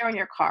wear and tear on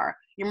your car.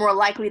 You're more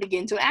likely to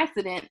get into an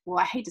accident. Well,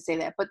 I hate to say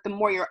that, but the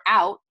more you're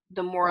out,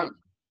 the more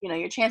Right.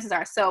 your chances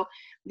are. So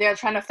they're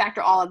trying to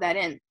factor all of that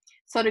in.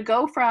 So to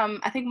go from,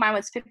 I think mine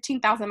was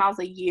 15,000 miles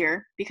a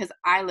year because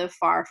I live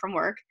far from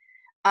work.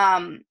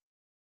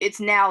 It's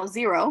now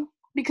 0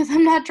 because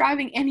I'm not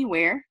driving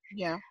anywhere.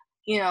 Yeah.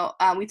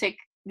 We take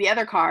the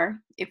other car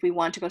if we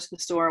want to go to the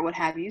store or what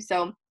have you.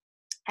 So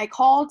I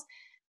called,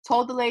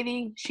 told the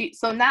lady,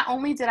 so not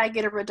only did I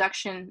get a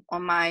reduction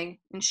on my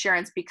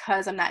insurance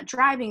because I'm not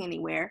driving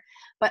anywhere,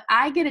 but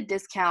I get a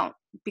discount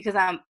because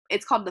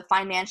it's called the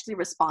financially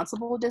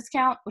responsible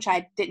discount, which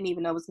I didn't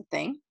even know was a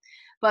thing.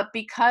 But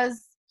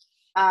because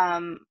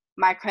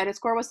my credit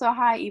score was so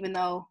high, even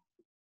though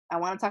I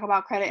want to talk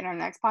about credit in our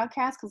next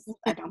podcast because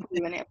I don't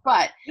believe in it,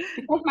 but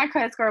because my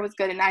credit score was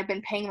good and I've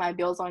been paying my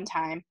bills on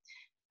time,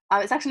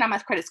 it's actually not my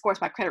credit score,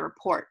 it's my credit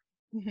report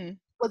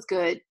was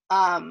good.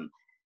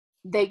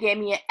 They gave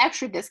me an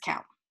extra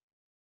discount.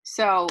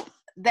 So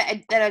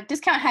that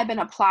discount had been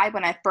applied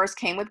when I first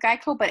came with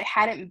Geico, but it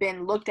hadn't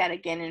been looked at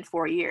again in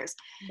 4 years.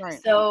 Right.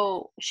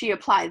 So she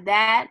applied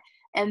that,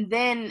 and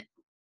then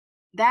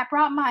that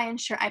brought my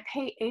insurance. I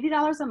pay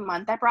 $80 a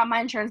month. That brought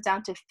my insurance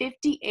down to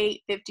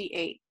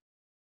 $58.58.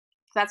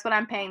 So that's what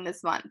I'm paying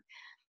this month.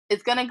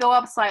 It's gonna go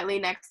up slightly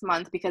next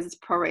month because it's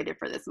prorated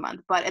for this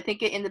month, but I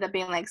think it ended up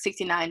being like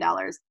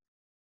 $69.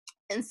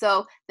 And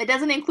so that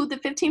doesn't include the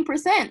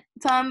 15%.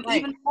 So I'm Right.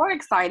 even more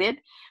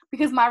excited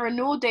because my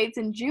renewal date's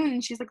in June.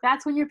 And she's like,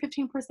 that's when your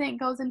 15%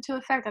 goes into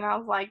effect. And I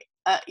was like,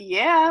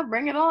 yeah,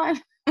 bring it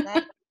on.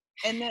 That,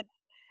 and that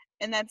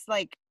and that's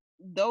like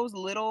those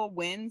little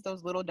wins,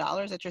 those little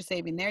dollars that you're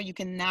saving there, you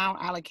can now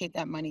allocate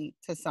that money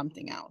to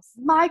something else.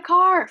 My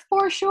car,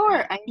 for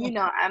sure. And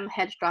I'm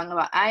headstrong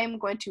about, I am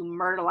going to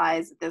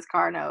myrtleize this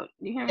car note.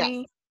 You hear Yes.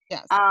 me?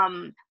 Yes.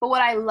 But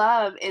what I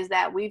love is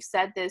that we've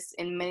said this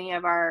in many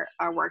of our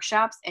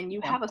workshops, and you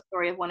Yeah. have a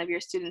story of one of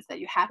your students that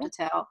you have to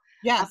tell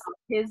Yes. about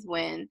his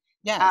win.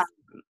 Yes.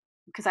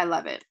 Because I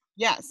love it.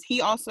 Yes.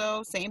 He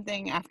also, same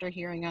thing, after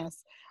hearing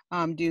us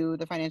do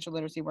the financial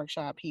literacy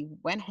workshop, he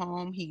went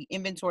home, he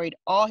inventoried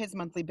all his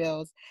monthly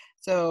bills.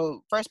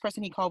 So first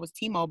person he called was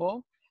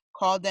T-Mobile,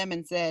 called them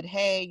and said,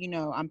 hey,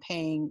 I'm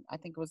paying, I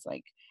think it was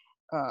like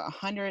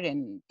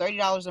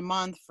 $130 a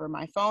month for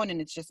my phone, and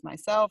it's just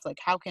myself. Like,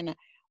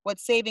 what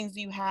savings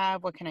do you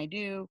have? What can I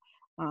do?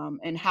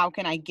 And how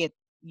can I get,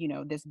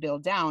 this bill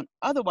down?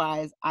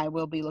 Otherwise, I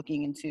will be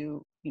looking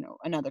into,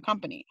 another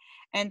company.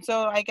 And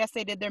so I guess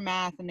they did their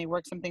math and they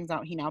worked some things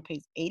out. He now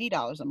pays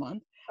 $80 a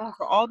month Oh.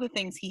 for all the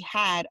things he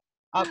had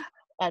up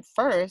at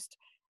first.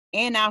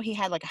 And now he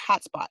had like a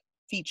hotspot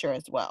feature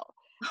as well.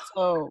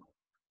 So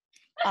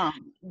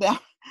that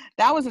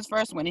was his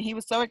first one. And he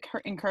was so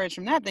encouraged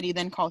from that he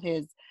then called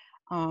his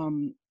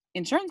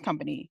insurance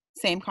company,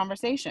 same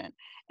conversation.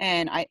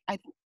 And I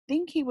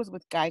think he was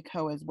with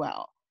Geico as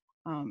well.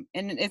 And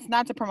it's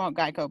not to promote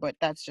Geico, but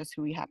that's just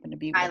who he happened to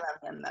be with. I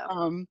love him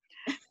though.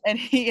 And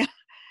he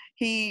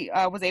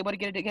was able to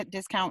get a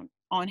discount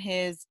on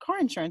his car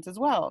insurance as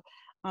well.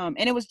 And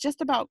it was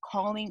just about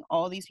calling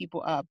all these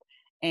people up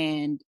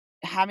and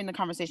having the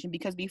conversation,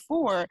 because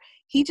before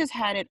he just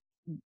had it,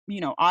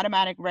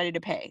 automatic, ready to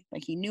pay.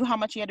 Like, he knew how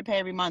much he had to pay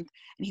every month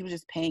and he was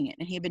just paying it.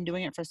 And he had been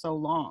doing it for so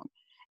long.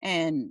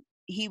 And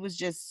he was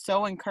just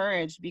so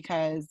encouraged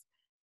because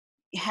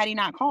had he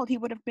not called, he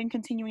would have been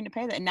continuing to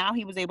pay that. And now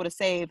he was able to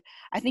save,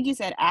 I think he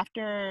said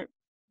after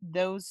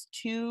those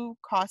 2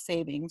 cost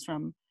savings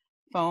from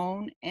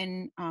phone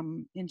and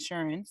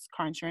insurance,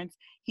 car insurance,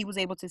 he was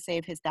able to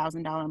save his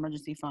 $1,000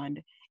 emergency fund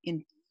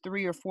in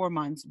 3 or 4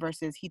 months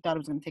versus he thought it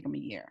was going to take him a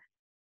year.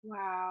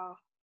 Wow.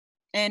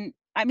 And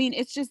I mean,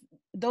 it's just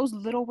those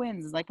little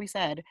wins, like we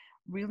said,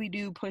 really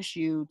do push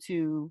you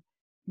to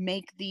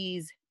make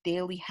these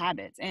daily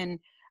habits. And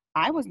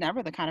I was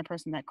never the kind of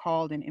person that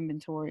called and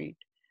inventoried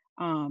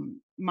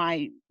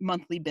my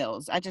monthly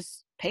bills. I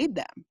just paid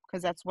them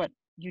because that's what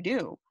you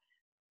do.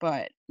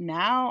 But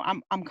now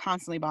I'm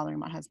constantly bothering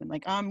my husband.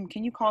 Like,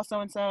 can you call so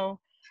and so?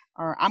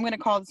 or I'm going to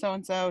call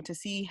so-and-so to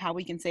see how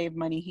we can save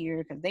money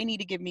here because they need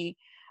to give me,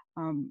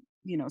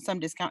 some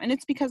discount. And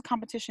it's because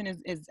competition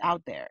is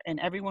out there and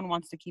everyone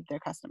wants to keep their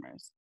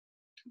customers.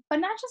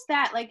 But not just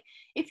that, like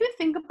if you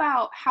think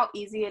about how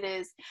easy it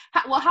is,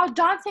 how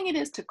daunting it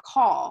is to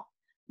call,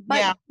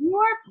 but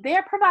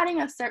they're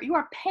providing a service, you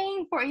are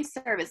paying for a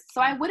service. So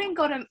I wouldn't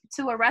go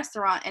to a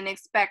restaurant and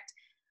expect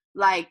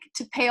like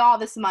to pay all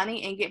this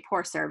money and get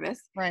poor service.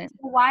 Right.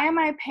 So why am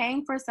I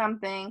paying for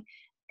something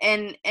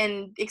and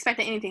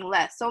expecting anything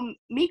less? So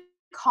me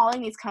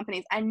calling these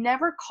companies, I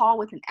never call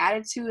with an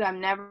attitude. I'm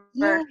never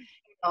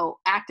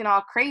acting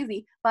all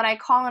crazy, but I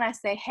call and I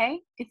say, hey,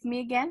 it's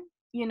me again,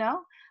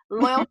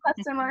 loyal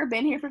customer,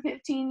 been here for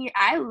 15 years.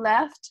 I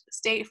left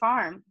State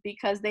Farm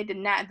because they did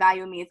not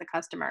value me as a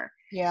customer.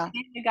 Yeah.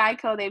 The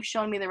Geico, they've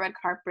shown me the red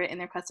carpet and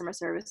their customer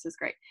service is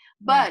great.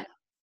 But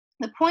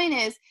the point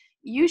is,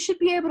 you should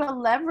be able to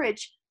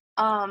leverage,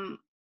 now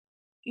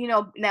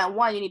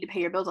one, you need to pay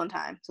your bills on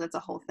time. So that's a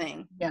whole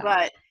thing. Yeah.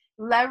 But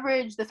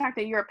leverage the fact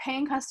that you're a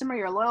paying customer,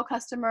 you're a loyal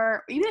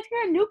customer, even if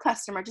you're a new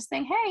customer, just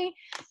saying, hey,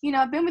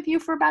 I've been with you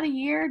for about a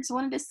year, just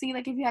wanted to see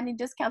like if you had any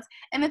discounts.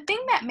 And the thing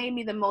that made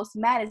me the most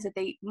mad is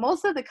that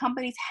most of the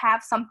companies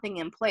have something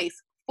in place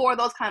for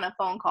those kind of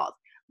phone calls,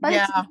 but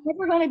it's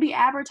never going to be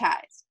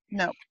advertised.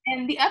 No.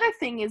 And the other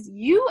thing is,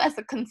 you as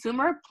a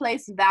consumer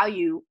place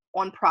value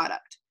on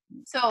product.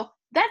 So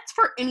that's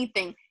for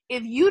anything.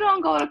 If you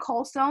don't go to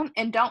Cold Stone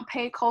and don't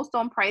pay Cold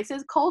Stone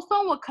prices, Cold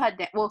Stone will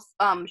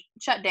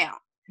shut down.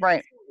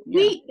 Right.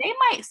 They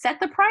might set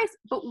the price,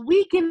 but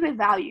we give it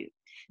value.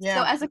 Yeah.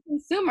 So as a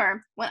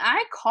consumer, when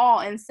I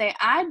call and say,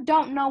 I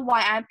don't know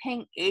why I'm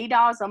paying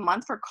 $80 a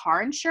month for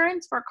car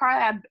insurance for a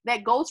car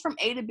that goes from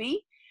A to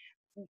B,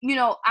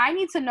 I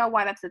need to know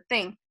why that's a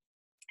thing.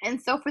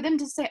 And so for them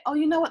to say, oh,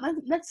 you know what,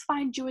 let's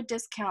find you a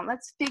discount.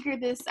 Let's figure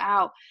this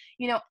out.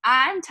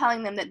 I'm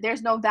telling them that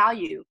there's no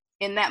value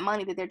in that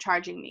money that they're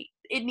charging me.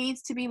 It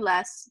needs to be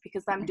less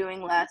because I'm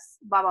doing less,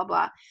 blah, blah,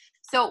 blah.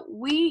 So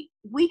we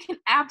can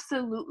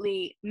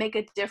absolutely make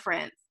a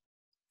difference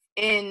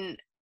in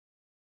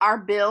our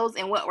bills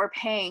and what we're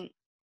paying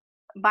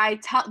by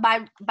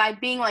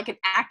being like an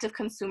active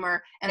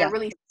consumer and a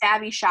really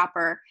savvy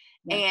shopper.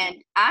 Yeah. And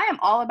I am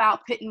all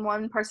about pitting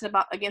one person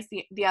against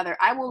the other.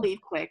 I will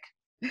leave quick.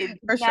 If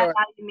you're not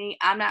valuing me,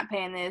 I'm not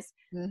paying this.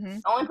 Mm-hmm.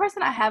 The only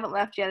person I haven't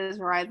left yet is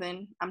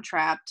Verizon. I'm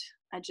trapped.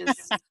 I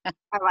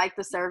like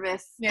the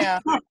service. Yeah.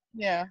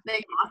 Yeah.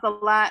 They cost a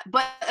lot.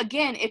 But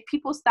again, if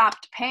people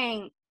stopped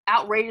paying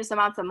outrageous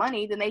amounts of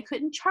money, then they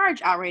couldn't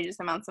charge outrageous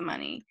amounts of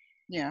money.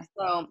 Yeah.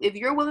 So if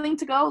you're willing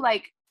to go,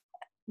 like,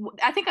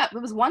 I think it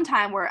was one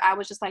time where I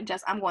was just like,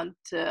 Jess, I'm going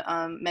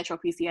to Metro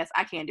PCS.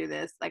 I can't do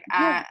this. Like,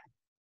 my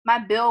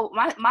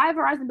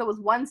Verizon bill was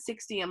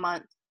 $160 a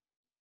month.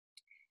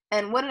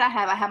 And what did I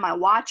have? I had my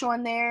watch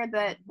on there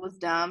that was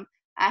dumb.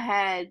 I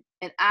had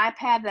an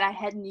iPad that I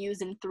hadn't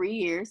used in 3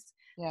 years.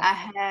 Yeah. I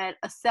had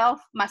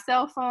my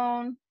cell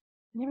phone.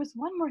 And there was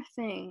one more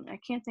thing. I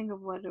can't think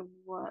of what it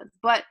was.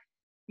 But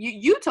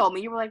you told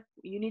me, you were like,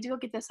 you need to go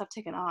get that stuff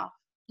taken off.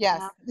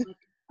 Yes. Like,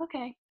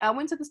 okay. I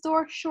went to the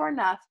store. Sure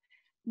enough.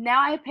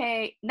 Now I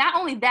pay, not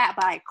only that,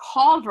 but I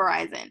called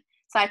Verizon.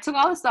 So I took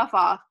all the stuff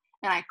off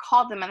and I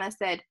called them and I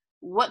said,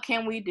 what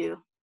can we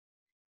do?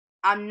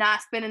 I'm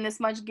not spending this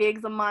much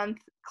gigs a month,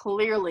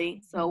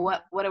 clearly. So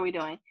what are we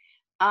doing?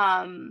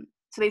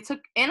 So they took,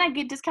 and I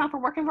get discount for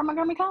working for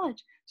Montgomery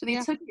College. So they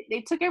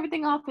took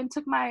everything off and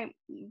gave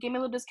me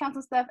a little discounts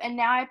and stuff. And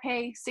now I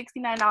pay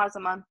 $69 a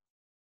month.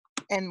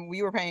 And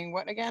we were paying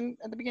what again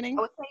at the beginning?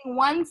 I was paying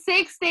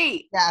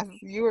 $160. Yes,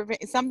 you were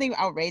paying something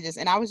outrageous.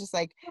 And I was just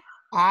like,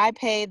 I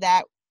pay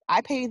that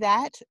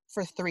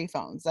for 3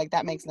 phones. Like,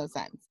 that makes no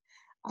sense.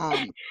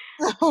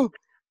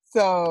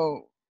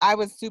 So I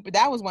was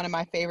that was one of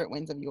my favorite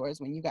wins of yours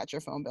when you got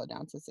your phone bill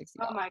down to $60.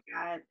 Oh my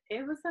God.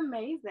 It was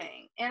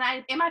amazing. And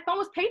my phone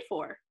was paid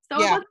for. So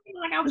it wasn't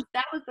like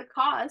that was the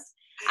cost.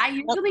 I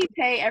usually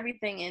pay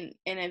everything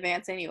in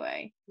advance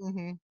anyway.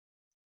 Mm-hmm.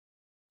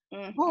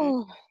 Mm-hmm.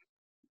 Oh.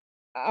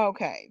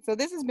 Okay. So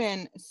this has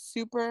been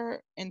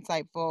super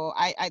insightful.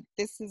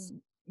 This is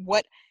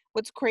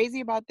what's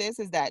crazy about this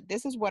is that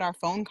this is what our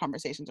phone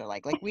conversations are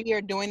like. Like, we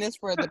are doing this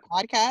for the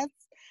podcast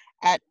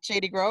at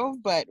Shady Grove,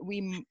 but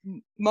we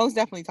most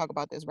definitely talk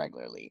about this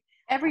regularly.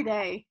 Every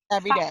day.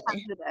 5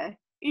 times a day.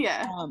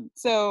 Yeah.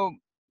 So,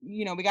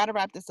 we got to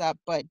wrap this up,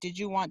 but did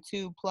you want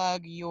to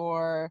plug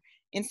your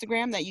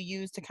Instagram that you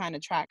use to kind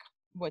of track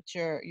what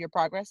your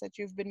progress that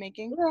you've been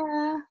making?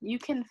 Yeah. You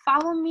can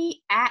follow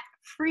me at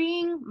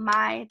Freeing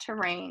My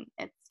Terrain.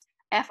 It's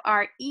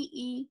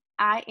FreeingMyTerrain.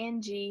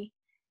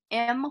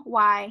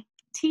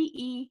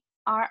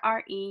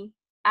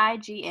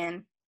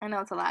 I know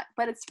it's a lot,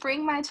 but it's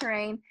Freeing My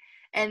Terrain.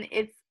 And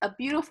it's a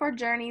beautiful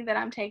journey that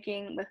I'm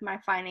taking with my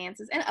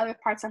finances and other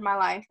parts of my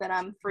life that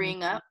I'm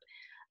freeing up.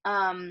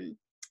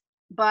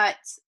 But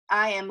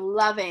I am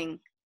loving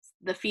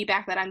the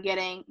feedback that I'm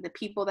getting, the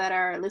people that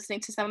are listening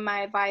to some of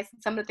my advice,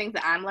 some of the things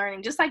that I'm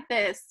learning, just like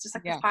this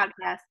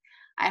podcast.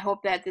 I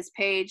hope that this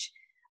page,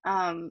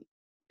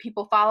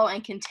 people follow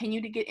and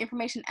continue to get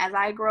information as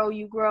I grow,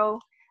 you grow.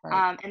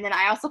 Right. And then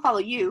I also follow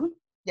you.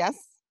 Yes.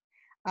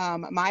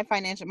 Mine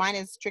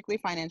is strictly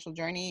financial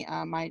journey.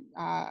 My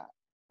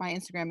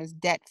Instagram is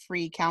debt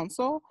free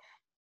counsel,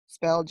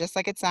 spelled just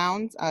like it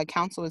sounds.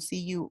 Counsel is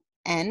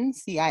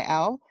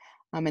CUNCIL.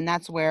 And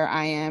that's where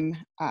I am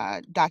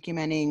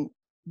documenting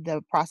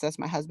the process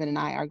my husband and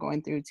I are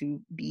going through to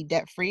be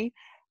debt free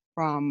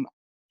from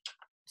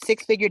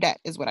six-figure debt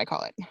is what I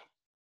call it.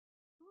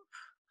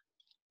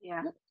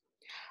 Yeah. Yep.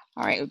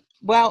 All right.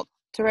 Well,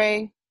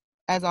 Teray,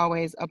 as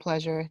always, a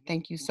pleasure.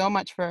 Thank you so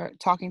much for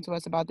talking to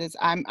us about this.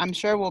 I'm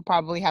sure we'll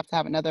probably have to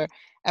have another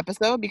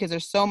episode because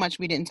there's so much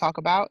we didn't talk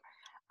about.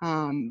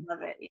 Love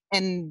it.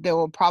 And there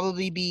will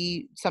probably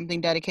be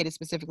something dedicated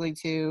specifically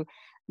to,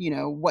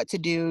 what to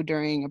do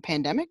during a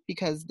pandemic,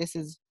 because this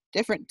is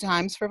different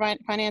times for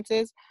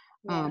finances.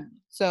 Yeah.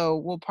 So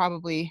we'll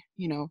probably,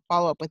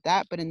 follow up with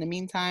that. But in the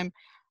meantime,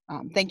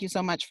 thank you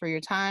so much for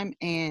your time.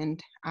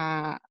 And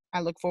I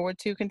look forward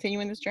to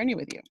continuing this journey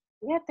with you.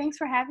 Yeah, thanks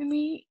for having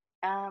me.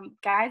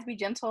 Guys, be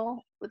gentle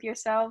with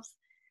yourselves.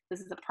 This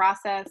is a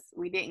process.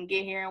 We didn't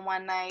get here in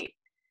one night.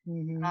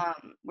 Mm-hmm.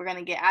 We're going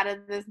to get out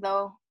of this,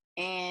 though.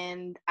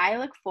 And I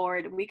look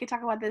forward. We could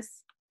talk about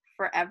this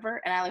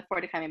forever, and I look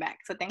forward to coming back.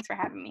 So thanks for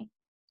having me.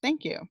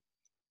 Thank you.